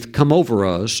faith come over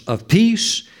us of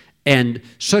peace and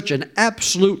such an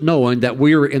absolute knowing that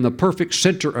we are in the perfect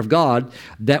center of God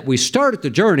that we started the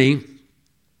journey,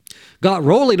 got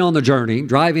rolling on the journey,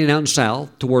 driving down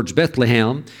south towards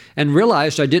Bethlehem, and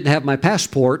realized I didn't have my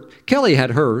passport. Kelly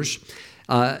had hers.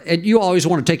 and you always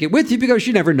want to take it with you because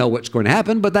you never know what's going to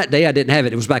happen. But that day I didn't have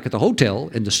it. It was back at the hotel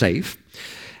in the safe.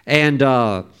 And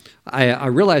I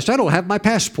realized I don't have my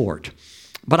passport.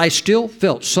 But I still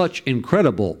felt such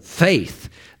incredible faith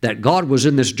that God was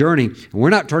in this journey. And we're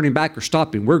not turning back or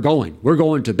stopping. We're going. We're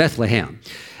going to Bethlehem.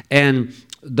 And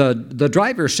the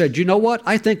driver said, you know what?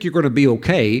 I think you're going to be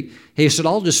okay. He said,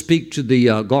 I'll just speak to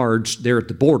the guards there at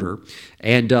the border,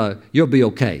 and you'll be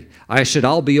okay. I said,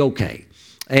 I'll be okay.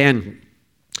 And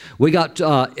we got,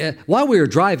 while we were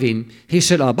driving, he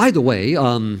said, by the way,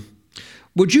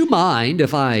 would you mind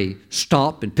if I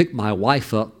stop and pick my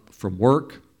wife up from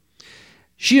work?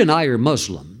 She and I are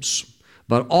Muslims,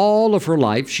 but all of her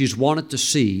life she's wanted to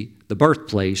see the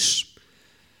birthplace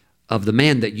of the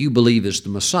man that you believe is the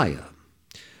Messiah.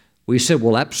 We said,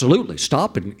 well, absolutely,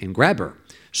 stop and grab her.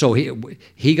 So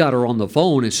he got her on the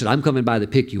phone and said, I'm coming by to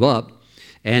pick you up.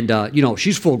 And,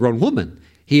 she's a full-grown woman.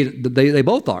 They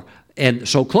both are. And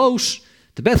so close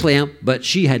to Bethlehem, but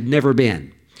she had never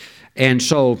been. And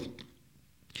so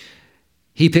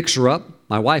he picks her up.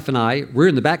 My wife and I, we're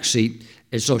in the back seat.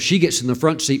 And so she gets in the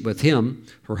front seat with him,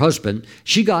 her husband.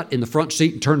 She got in the front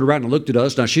seat and turned around and looked at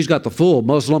us. Now, she's got the full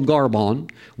Muslim garb on.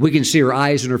 We can see her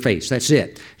eyes and her face. That's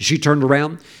it. She turned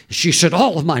around. And she said,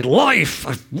 all of my life,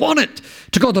 I've wanted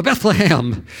to go to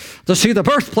Bethlehem to see the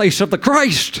birthplace of the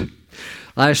Christ.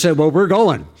 I said, well, we're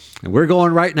going. And we're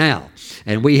going right now.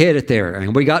 And we hit it there.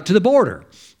 And we got to the border.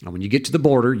 And when you get to the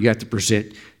border, you have to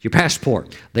present your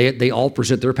passport. They all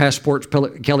present their passports.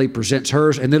 Kelly presents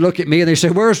hers, and they look at me and they say,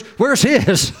 where's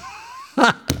his?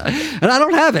 And I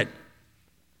don't have it.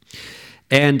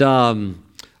 And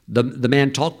the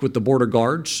man talked with the border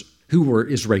guards, who were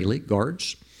Israeli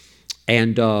guards,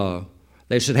 and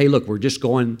they said, hey, look, we're just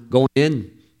going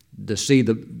in to see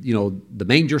the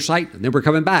manger site, and then we're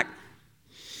coming back.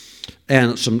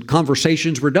 And some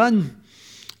conversations were done.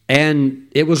 And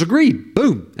it was agreed.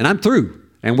 Boom. And I'm through.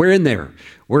 And we're in there.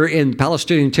 We're in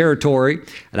Palestinian territory,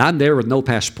 and I'm there with no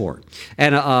passport.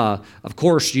 And, of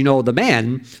course,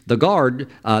 the guard,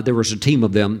 there was a team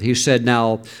of them. He said,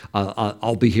 now,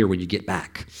 I'll be here when you get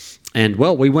back. And,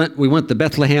 well, we went to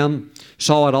Bethlehem,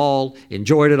 saw it all,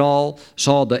 enjoyed it all,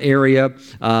 saw the area,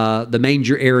 the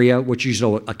manger area, which is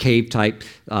a cave-type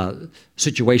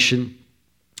situation.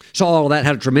 Saw all of that,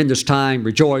 had a tremendous time,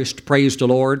 rejoiced, praised the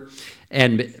Lord,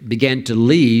 and began to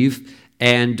leave.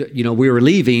 And, we were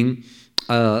leaving,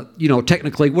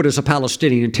 technically what is a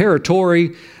Palestinian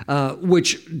territory,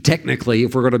 which technically,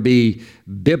 if we're going to be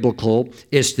biblical,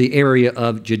 is the area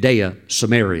of Judea,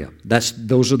 Samaria.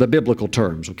 Those are the biblical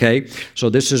terms, okay? So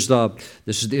this is the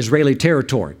Israeli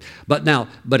territory. But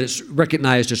it's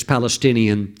recognized as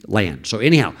Palestinian land. So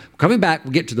anyhow, coming back,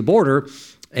 we get to the border,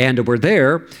 and we're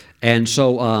there. And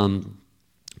so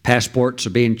passports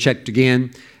are being checked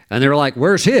again. And they're like,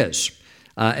 where's his?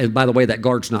 And by the way, that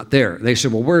guard's not there. They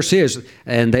said, well, where's his?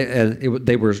 And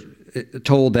they were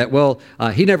told that, well,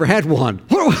 he never had one.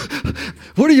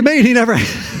 What do you mean he never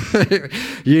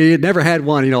he never had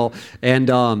one, And,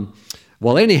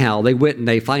 well, anyhow, they went and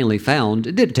they finally found,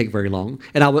 it didn't take very long.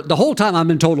 And the whole time I'm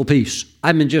in total peace.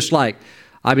 I could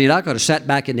have sat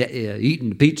back and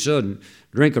eaten pizza and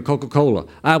drink a Coca-Cola.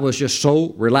 I was just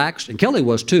so relaxed, and Kelly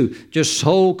was too, just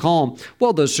so calm.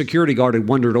 Well, the security guard had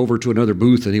wandered over to another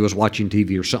booth, and he was watching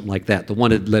TV or something like that, the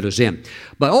one that let us in.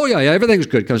 But, yeah, everything's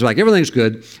good. Comes back, everything's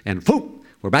good. And, whoop,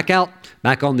 we're back out,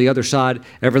 back on the other side,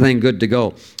 everything good to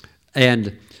go.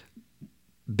 And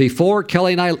before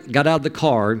Kelly and I got out of the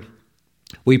car,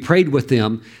 we prayed with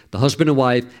them, the husband and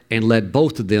wife, and led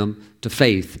both of them to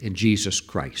faith in Jesus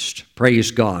Christ.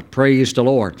 Praise God. Praise the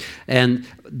Lord. And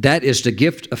that is the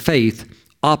gift of faith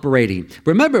operating.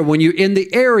 Remember, when you're in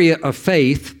the area of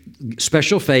faith,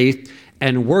 special faith,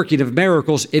 and working of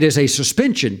miracles, it is a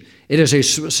suspension. It is a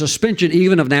suspension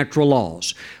even of natural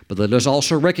laws. But let us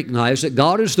also recognize that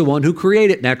God is the one who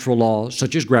created natural laws,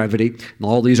 such as gravity and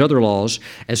all these other laws,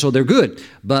 and so they're good.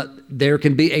 But there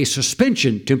can be a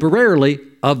suspension temporarily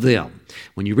of them.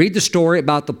 When you read the story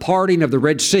about the parting of the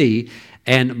Red Sea,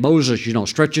 and Moses,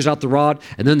 stretches out the rod,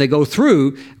 and then they go through.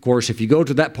 Of course, if you go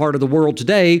to that part of the world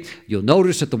today, you'll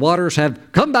notice that the waters have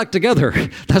come back together.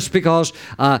 That's because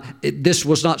this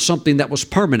was not something that was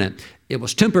permanent. It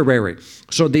was temporary.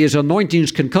 So these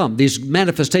anointings can come. These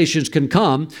manifestations can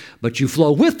come, but you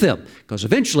flow with them, because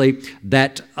eventually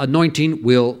that anointing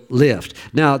will lift.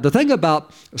 Now, the thing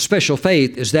about special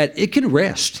faith is that it can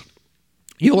rest.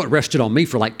 It rested on me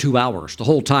for like 2 hours the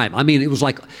whole time. It was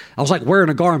like, I was like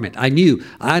wearing a garment. I knew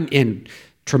I'm in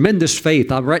tremendous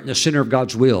faith. I'm right in the center of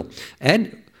God's will.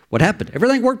 And what happened?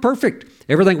 Everything worked perfect.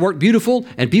 Everything worked beautiful,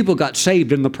 and people got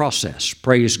saved in the process.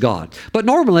 Praise God. But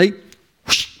normally,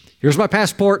 Here's my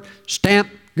passport, stamp,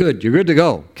 good, you're good to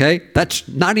go, okay? That's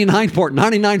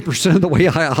 99% of the way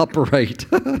I operate.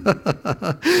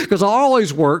 Because I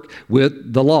always work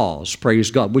with the laws,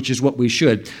 praise God, which is what we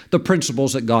should, the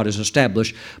principles that God has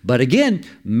established. But again,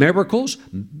 miracles,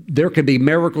 there can be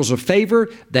miracles of favor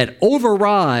that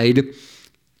override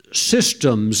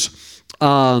systems,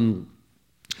 red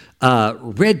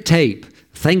tape,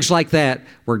 things like that,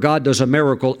 where God does a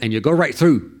miracle and you go right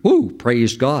through. Woo,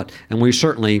 praise God. And we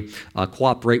certainly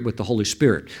cooperate with the Holy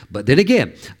Spirit. But then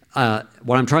again,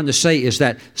 what I'm trying to say is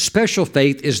that special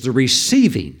faith is the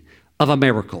receiving of a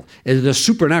miracle. It is the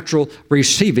supernatural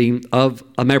receiving of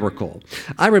a miracle.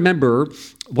 I remember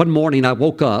one morning I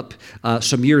woke up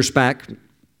some years back,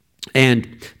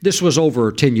 and this was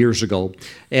over 10 years ago,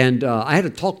 and I had a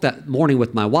talk that morning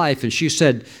with my wife, and she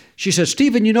said,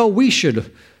 Stephen, you know, we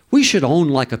should own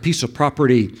like a piece of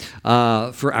property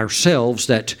for ourselves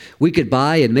that we could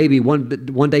buy and maybe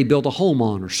one day build a home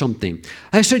on or something.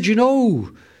 I said, you know,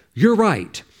 you're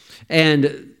right.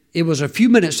 And it was a few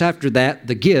minutes after that,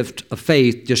 the gift of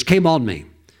faith just came on me.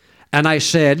 And I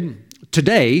said,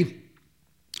 today,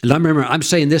 and I remember I'm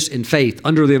saying this in faith,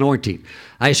 under the anointing.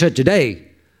 I said, today,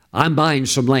 I'm buying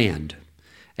some land.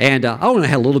 And I only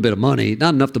had a little bit of money,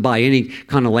 not enough to buy any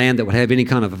kind of land that would have any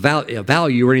kind of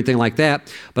value or anything like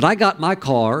that. But I got my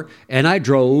car and I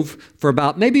drove for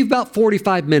maybe about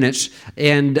 45 minutes.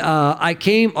 And I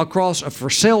came across a for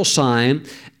sale sign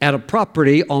at a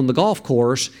property on the golf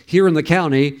course here in the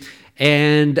county.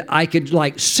 And I could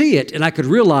see it, and I could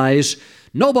realize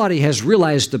nobody has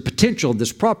realized the potential of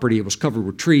this property. It was covered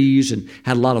with trees and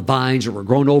had a lot of vines that were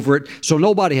growing over it. So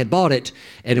nobody had bought it,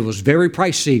 and it was very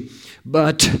pricey.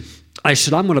 But I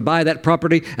said, I'm going to buy that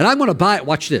property, and I'm going to buy it.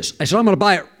 Watch this. I said, I'm going to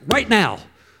buy it right now.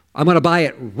 I'm going to buy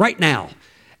it right now.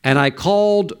 And I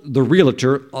called the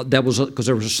realtor, because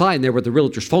there was a sign there with the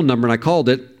realtor's phone number, and I called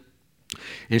it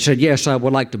and said, yes, I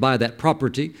would like to buy that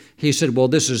property. He said, well,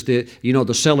 this is the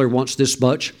seller wants this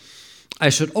much. I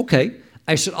said, okay.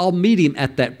 I said, I'll meet him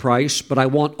at that price, but I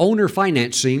want owner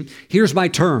financing. Here's my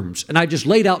terms. And I just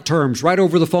laid out terms right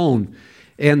over the phone.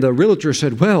 And the realtor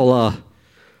said, well,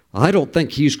 I don't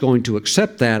think he's going to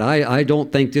accept that. I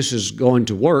don't think this is going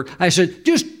to work. I said,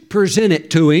 just present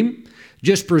it to him.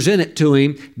 Just present it to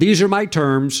him. These are my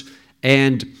terms,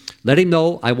 and let him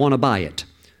know I want to buy it.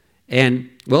 And,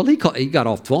 well, he got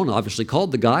off the phone, obviously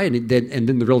called the guy, and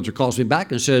then the realtor calls me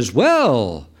back and says,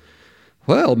 well,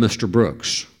 Mr.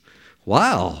 Brooks,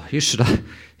 wow. He said,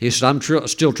 I'm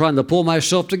still trying to pull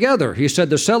myself together. He said,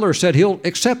 the seller said he'll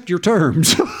accept your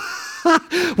terms.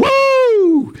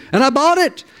 Woo! And I bought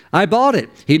it.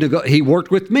 He worked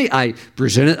with me. I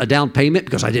presented a down payment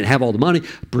because I didn't have all the money.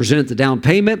 Presented the down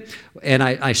payment, and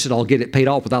I said I'll get it paid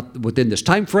off within this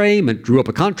time frame, and drew up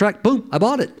a contract. Boom! I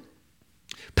bought it.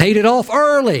 Paid it off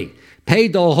early.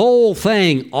 Paid the whole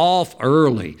thing off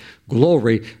early.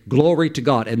 Glory to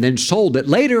God. And then sold it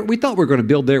later. We thought we were going to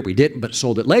build there. We didn't, but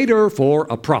sold it later for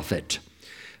a profit.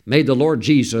 May the Lord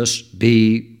Jesus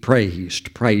be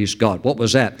praised. Praise God. What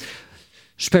was that?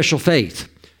 Special faith.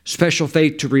 Special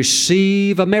faith to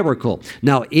receive a miracle.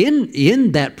 Now,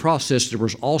 in that process, there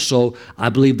was also, I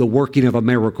believe, the working of a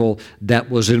miracle that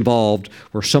was involved,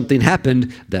 where something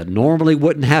happened that normally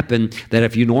wouldn't happen, that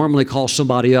if you normally call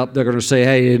somebody up, they're going to say,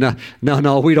 hey,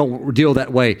 no, we don't deal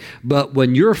that way. But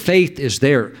when your faith is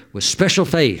there with special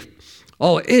faith,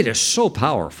 oh, it is so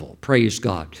powerful. Praise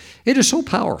God. It is so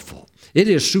powerful. It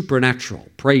is supernatural.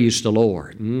 Praise the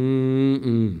Lord.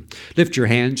 Lift your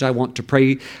hands. I want to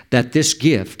pray that this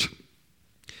gift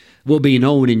will be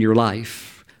known in your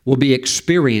life, will be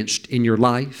experienced in your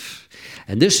life.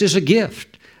 And this is a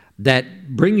gift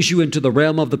that brings you into the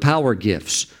realm of the power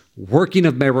gifts, working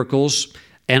of miracles,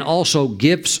 and also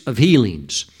gifts of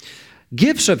healings.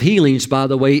 Gifts of healings, by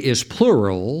the way, is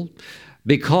plural,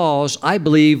 because I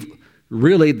believe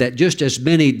really that just as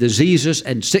many diseases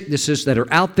and sicknesses that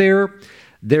are out there,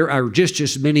 there are just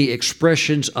as many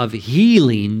expressions of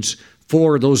healings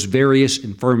for those various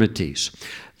infirmities.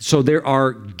 So there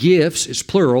are gifts, it's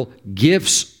plural,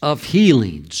 gifts of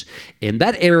healings. In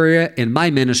that area, in my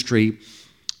ministry,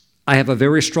 I have a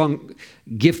very strong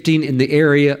gifting in the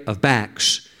area of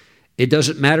backs. It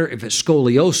doesn't matter if it's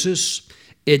scoliosis.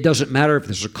 It doesn't matter if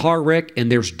there's a car wreck and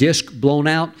there's disc blown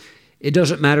out. It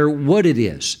doesn't matter what it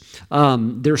is.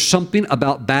 There's something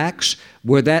about backs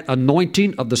where that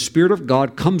anointing of the Spirit of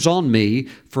God comes on me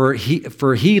for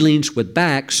healings with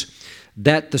backs,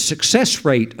 that the success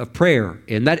rate of prayer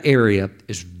in that area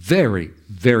is very,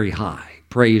 very high.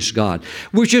 Praise God.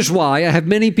 Which is why I have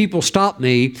many people stop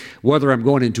me, whether I'm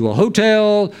going into a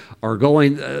hotel or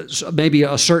going maybe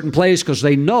a certain place, because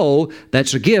they know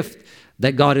that's a gift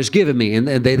that God has given me. And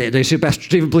they said, Pastor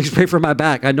Stephen, please pray for my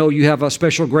back. I know you have a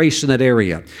special grace in that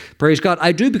area. Praise God.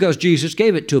 I do, because Jesus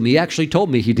gave it to me. He actually told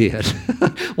me he did.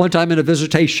 One time in a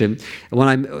visitation, when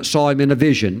I saw him in a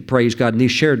vision, praise God, and he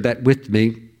shared that with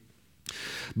me.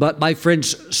 But my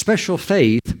friends, special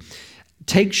faith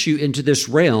takes you into this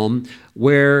realm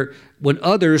where when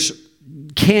others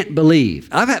can't believe.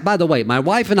 By the way, my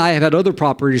wife and I have had other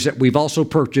properties that we've also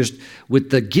purchased with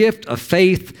the gift of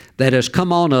faith that has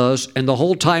come on us, and the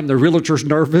whole time the realtor's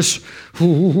nervous.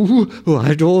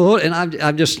 And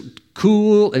I'm just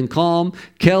cool and calm.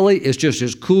 Kelly is just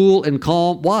as cool and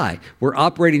calm. Why? We're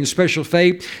operating in special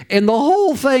faith, and the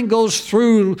whole thing goes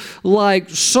through like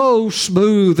so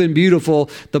smooth and beautiful.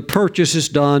 The purchase is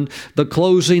done, the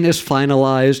closing is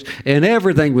finalized, and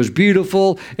everything was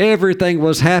beautiful. Everything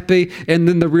was happy, and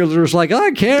then the realtor's like,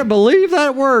 I can't believe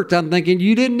that worked. I'm thinking,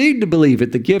 you didn't need to believe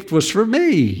it. The gift was for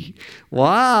me.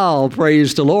 Wow,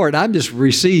 praise the Lord. I'm just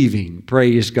receiving,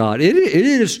 praise God. It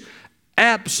is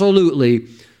absolutely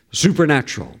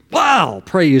supernatural. Wow,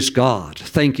 praise God.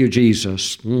 Thank you,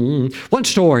 Jesus. One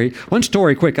story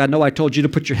quick. I know I told you to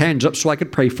put your hands up so I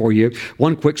could pray for you.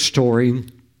 One quick story.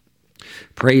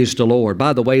 Praise the Lord.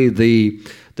 By the way,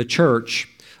 the church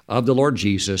of the Lord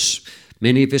Jesus,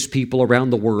 many of his people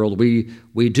around the world,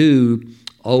 we do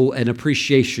owe an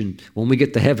appreciation when we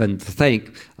get to heaven to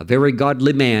thank a very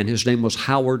godly man. His name was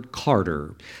Howard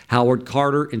Carter. Howard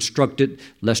Carter instructed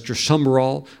Lester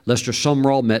Sumrall. Lester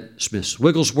Sumrall met Smith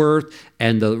Wigglesworth,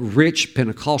 and the rich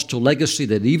Pentecostal legacy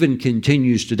that even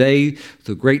continues today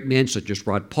through great men such as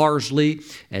Rod Parsley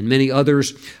and many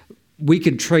others, we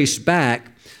can trace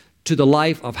back to the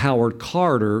life of Howard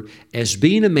Carter as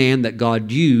being a man that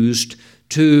God used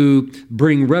to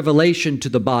bring revelation to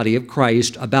the body of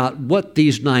Christ about what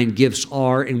these 9 gifts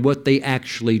are and what they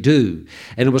actually do.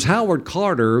 And it was Howard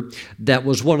Carter that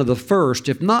was one of the first,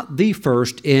 if not the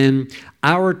first, in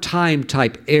our time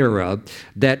type era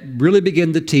that really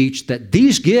began to teach that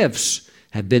these gifts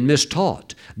have been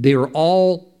mistaught. They are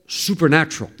all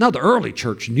supernatural. Now, the early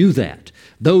church knew that.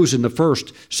 Those in the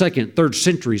first, second, third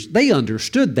centuries, they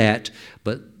understood that,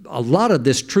 but a lot of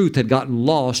this truth had gotten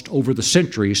lost over the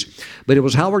centuries. But it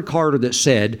was Howard Carter that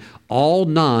said all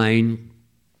 9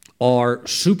 are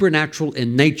supernatural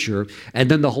in nature,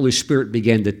 and then the Holy Spirit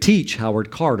began to teach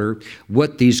Howard Carter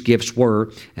what these gifts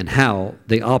were and how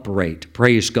they operate.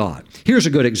 Praise God. Here's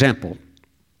a good example.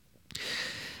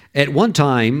 At one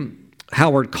time,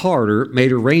 Howard Carter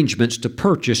made arrangements to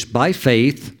purchase by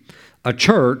faith a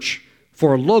church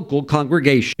for a local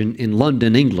congregation in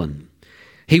London, England.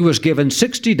 He was given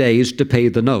 60 days to pay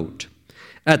the note.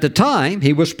 At the time,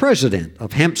 he was president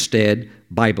of Hampstead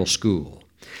Bible School.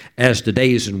 As the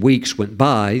days and weeks went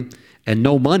by and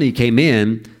no money came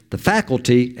in, the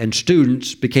faculty and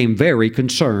students became very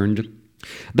concerned.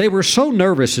 They were so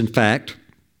nervous, in fact,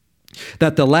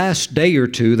 that the last day or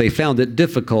two they found it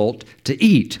difficult to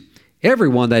eat.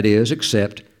 Everyone, that is,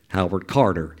 except Howard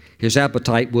Carter. His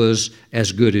appetite was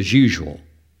as good as usual.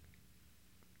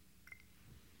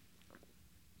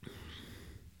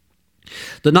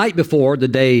 The night before the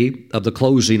day of the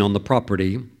closing on the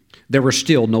property, there were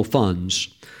still no funds,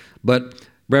 but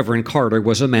Reverend Carter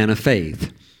was a man of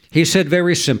faith. He said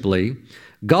very simply,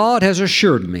 God has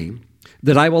assured me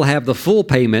that I will have the full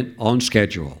payment on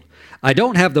schedule. I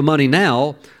don't have the money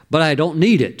now, but I don't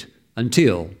need it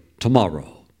until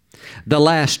tomorrow. The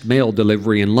last mail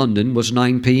delivery in London was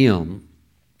 9 p.m.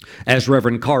 As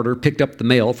Reverend Carter picked up the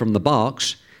mail from the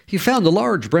box, he found a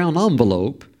large brown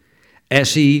envelope.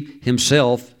 As he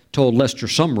himself told Lester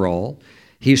Sumrall,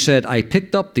 he said, I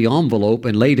picked up the envelope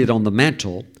and laid it on the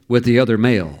mantel with the other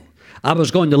mail. I was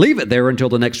going to leave it there until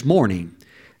the next morning.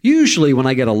 Usually when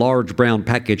I get a large brown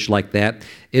package like that,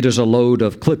 it is a load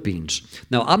of clippings.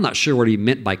 Now, I'm not sure what he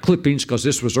meant by clippings because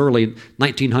this was early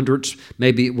 1900s.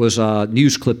 Maybe it was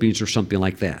news clippings or something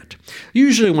like that.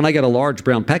 Usually when I get a large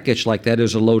brown package like that, it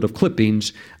is a load of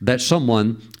clippings that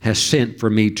someone has sent for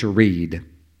me to read.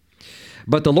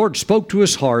 But the Lord spoke to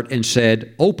his heart and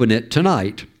said, open it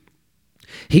tonight.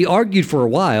 He argued for a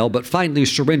while, but finally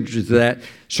surrendered to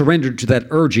that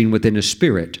urging within his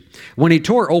spirit. When he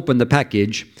tore open the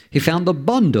package, he found a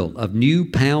bundle of new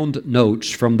pound notes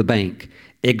from the bank,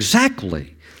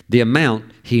 exactly the amount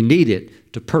he needed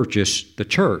to purchase the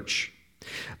church.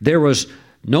 There was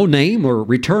no name or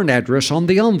return address on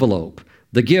the envelope.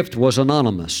 The gift was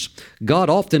anonymous. God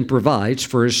often provides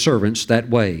for his servants that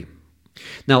way.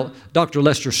 Now, Dr.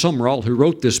 Lester Sumrall, who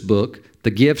wrote this book,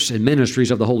 The Gifts and Ministries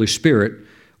of the Holy Spirit,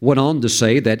 went on to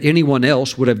say that anyone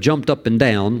else would have jumped up and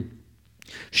down,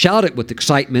 shouted with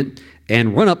excitement,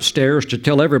 and run upstairs to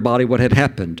tell everybody what had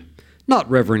happened. Not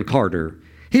Reverend Carter.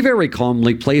 He very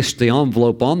calmly placed the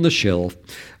envelope on the shelf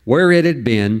where it had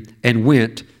been and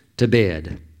went to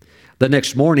bed. The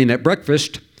next morning at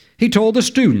breakfast, he told the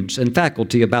students and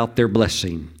faculty about their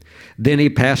blessing. Then he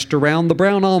passed around the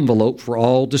brown envelope for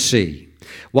all to see.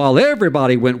 While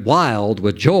everybody went wild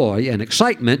with joy and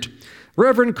excitement,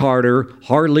 Reverend Carter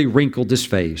hardly wrinkled his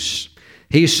face.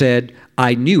 He said,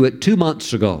 "I knew it 2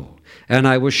 months ago, and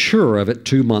I was sure of it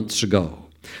 2 months ago.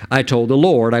 I told the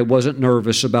Lord I wasn't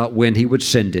nervous about when He would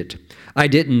send it. I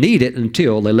didn't need it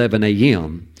until 11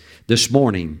 a.m. this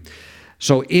morning,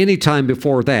 so any time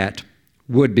before that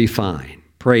would be fine."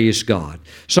 Praise God.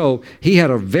 So he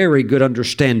had a very good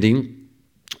understanding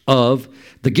of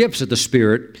the gifts of the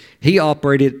Spirit. He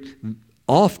operated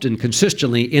often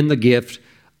consistently in the gift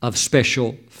of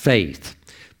special faith.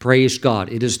 Praise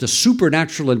God. It is the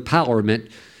supernatural empowerment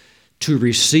to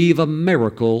receive a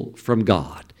miracle from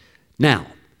God. Now,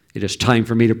 it is time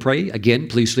for me to pray. Again,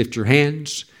 please lift your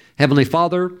hands. Heavenly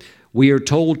Father, we are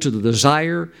told to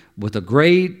desire with a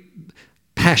great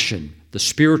passion the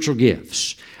spiritual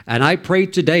gifts. And I pray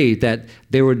today that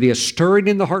there would be a stirring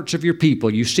in the hearts of your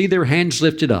people. You see their hands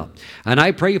lifted up. And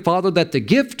I pray, Father, that the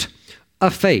gift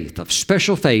of faith, of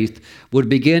special faith, would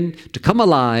begin to come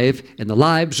alive in the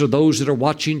lives of those that are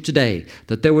watching today,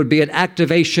 that there would be an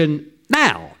activation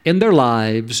now in their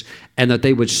lives, and that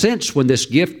they would sense when this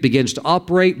gift begins to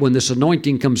operate, when this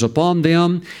anointing comes upon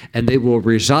them, and they will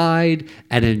reside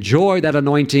and enjoy that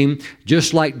anointing,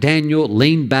 just like Daniel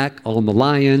leaned back on the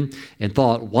lion and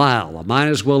thought, wow, I might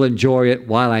as well enjoy it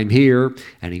while I'm here,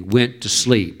 and he went to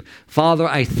sleep. Father,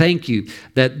 I thank you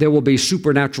that there will be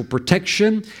supernatural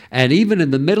protection, and even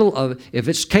in the middle of, if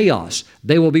it's chaos,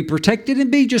 they will be protected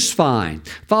and be just fine.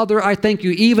 Father, I thank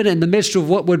you even in the midst of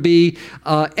what would be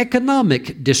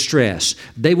economic distress,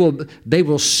 they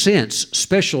will sense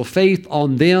special faith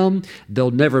on them.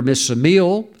 They'll never miss a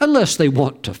meal unless they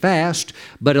want to fast,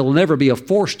 but it'll never be a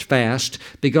forced fast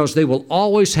because they will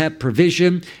always have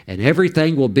provision and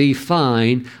everything will be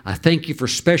fine. I thank you for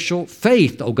special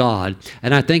faith, oh God,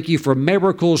 and I thank you for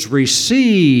miracles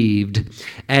received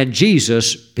and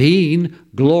Jesus being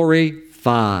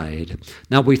glorified.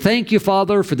 Now we thank you,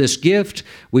 Father, for this gift.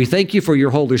 We thank you for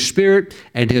your Holy Spirit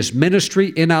and His ministry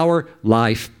in our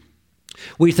life.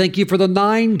 We thank you for the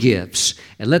 9 gifts,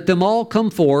 and let them all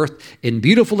come forth in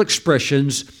beautiful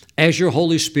expressions as your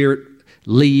Holy Spirit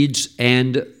leads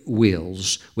and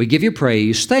wills. We give you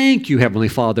praise. Thank you, Heavenly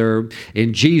Father,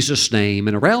 in Jesus' name.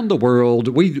 And around the world,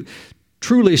 we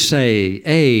truly say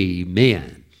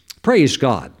amen. Praise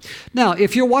God. Now,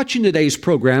 if you're watching today's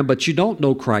program, but you don't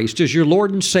know Christ as your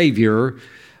Lord and Savior,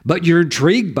 but you're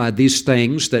intrigued by these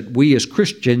things that we as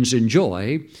Christians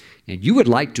enjoy, and you would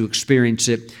like to experience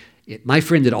it, my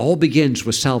friend, it all begins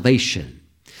with salvation.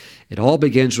 It all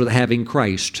begins with having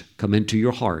Christ come into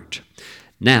your heart.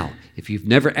 Now, if you've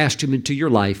never asked Him into your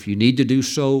life, you need to do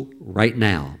so right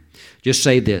now. Just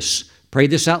say this. Pray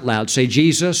this out loud. Say,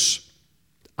 Jesus,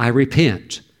 I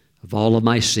repent of all of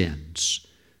my sins.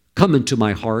 Come into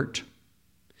my heart.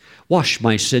 Wash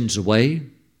my sins away.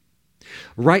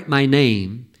 Write my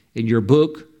name in your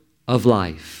book of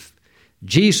life.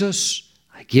 Jesus,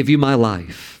 I give you my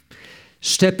life.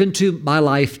 Step into my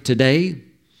life today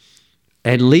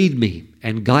and lead me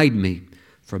and guide me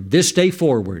from this day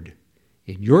forward.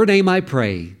 In your name I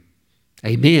pray.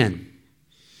 Amen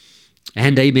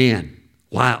and amen.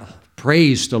 Wow.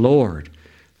 Praise the Lord.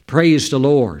 Praise the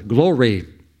Lord. Glory.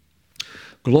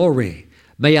 Glory.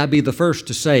 May I be the first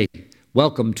to say,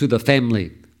 welcome to the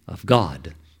family of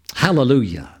God.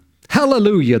 Hallelujah.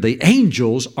 Hallelujah. The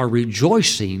angels are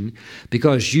rejoicing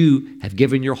because you have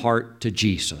given your heart to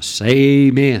Jesus.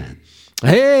 Amen.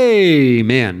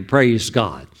 Amen. Praise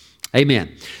God.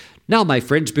 Amen. Now, my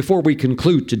friends, before we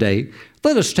conclude today,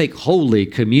 let us take Holy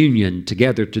Communion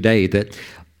together today, that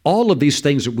all of these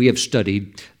things that we have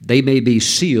studied, they may be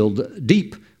sealed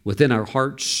deep within our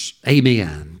hearts.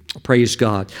 Amen. Praise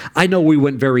God. I know we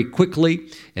went very quickly,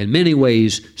 in many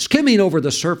ways, skimming over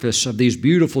the surface of these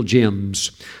beautiful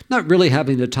gems, not really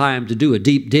having the time to do a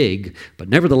deep dig, but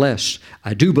nevertheless,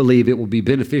 I do believe it will be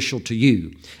beneficial to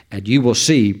you, and you will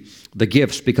see the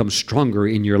gifts become stronger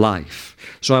in your life.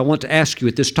 So I want to ask you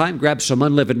at this time, grab some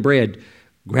unleavened bread,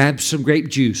 grab some grape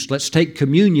juice. Let's take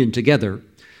communion together.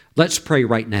 Let's pray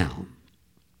right now.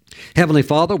 Heavenly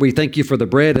Father, we thank you for the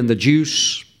bread and the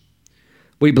juice.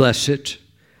 We bless it.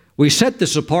 We set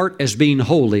this apart as being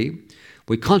holy.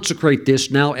 We consecrate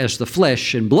this now as the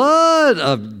flesh and blood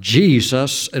of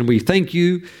Jesus, and we thank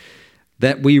you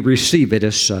that we receive it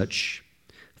as such.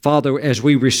 Father, as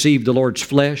we receive the Lord's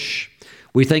flesh,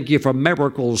 We thank you for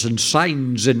miracles and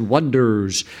signs and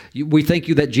wonders. We thank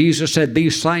you that Jesus said,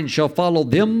 these signs shall follow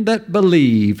them that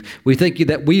believe. We thank you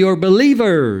that we are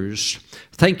believers.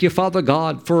 Thank you, Father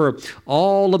God, for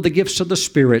all of the gifts of the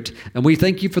Spirit. And we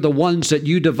thank you for the ones that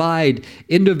you divide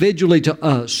individually to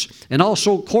us and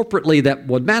also corporately that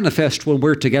would manifest when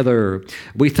we're together.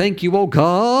 We thank you, oh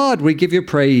God. We give you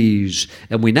praise.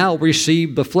 And we now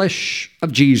receive the flesh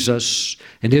of Jesus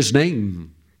in His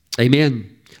name.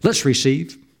 Amen. Let's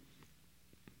receive.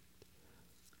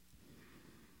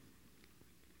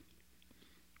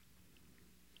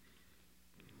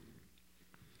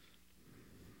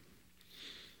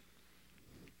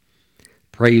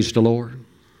 Praise the Lord.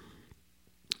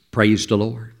 Praise the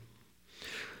Lord.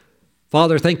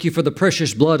 Father, thank you for the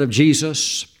precious blood of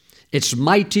Jesus, its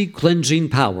mighty cleansing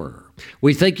power.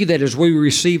 We thank you that as we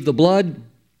receive the blood,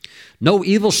 no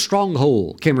evil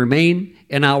stronghold can remain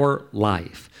in our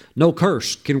life. No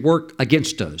curse can work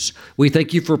against us. We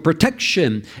thank you for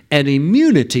protection and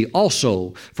immunity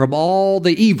also from all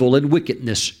the evil and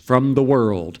wickedness from the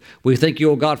world. We thank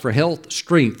you, O God, for health,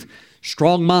 strength,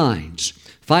 strong minds,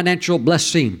 financial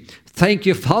blessing. Thank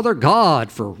you, Father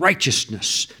God, for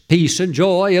righteousness, peace, and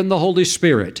joy in the Holy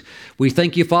Spirit. We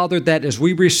thank you, Father, that as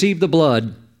we receive the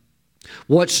blood,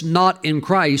 what's not in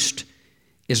Christ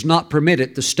is not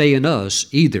permitted to stay in us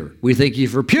either. We thank you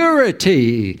for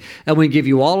purity, and we give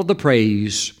you all of the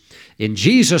praise. In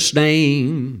Jesus'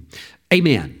 name,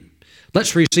 amen.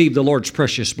 Let's receive the Lord's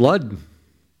precious blood.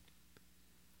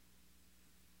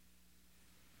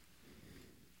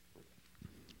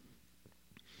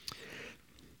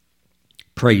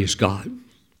 Praise God.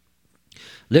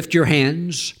 Lift your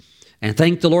hands and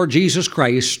thank the Lord Jesus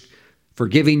Christ for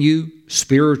giving you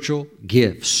spiritual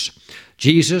gifts.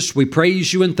 Jesus, we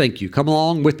praise you and thank you. Come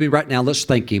along with me right now. Let's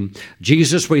thank Him.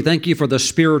 Jesus, we thank you for the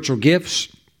spiritual gifts,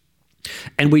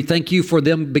 and we thank you for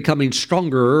them becoming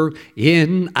stronger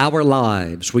in our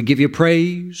lives. We give you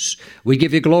praise. We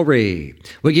give you glory.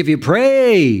 We give you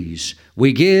praise.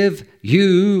 We give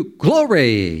you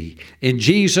glory. In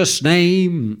Jesus'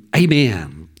 name,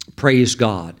 amen. Praise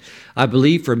God. I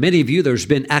believe for many of you there's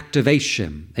been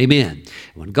activation. Amen.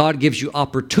 When God gives you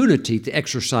opportunity to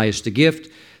exercise the gift,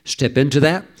 step into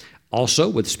that. Also,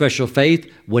 with special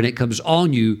faith, when it comes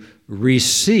on you,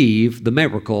 receive the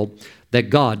miracle that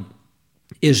God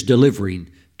is delivering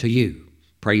to you.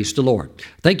 Praise the Lord.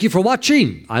 Thank you for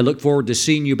watching. I look forward to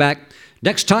seeing you back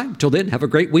next time. Till then, have a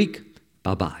great week.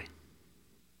 Bye-bye.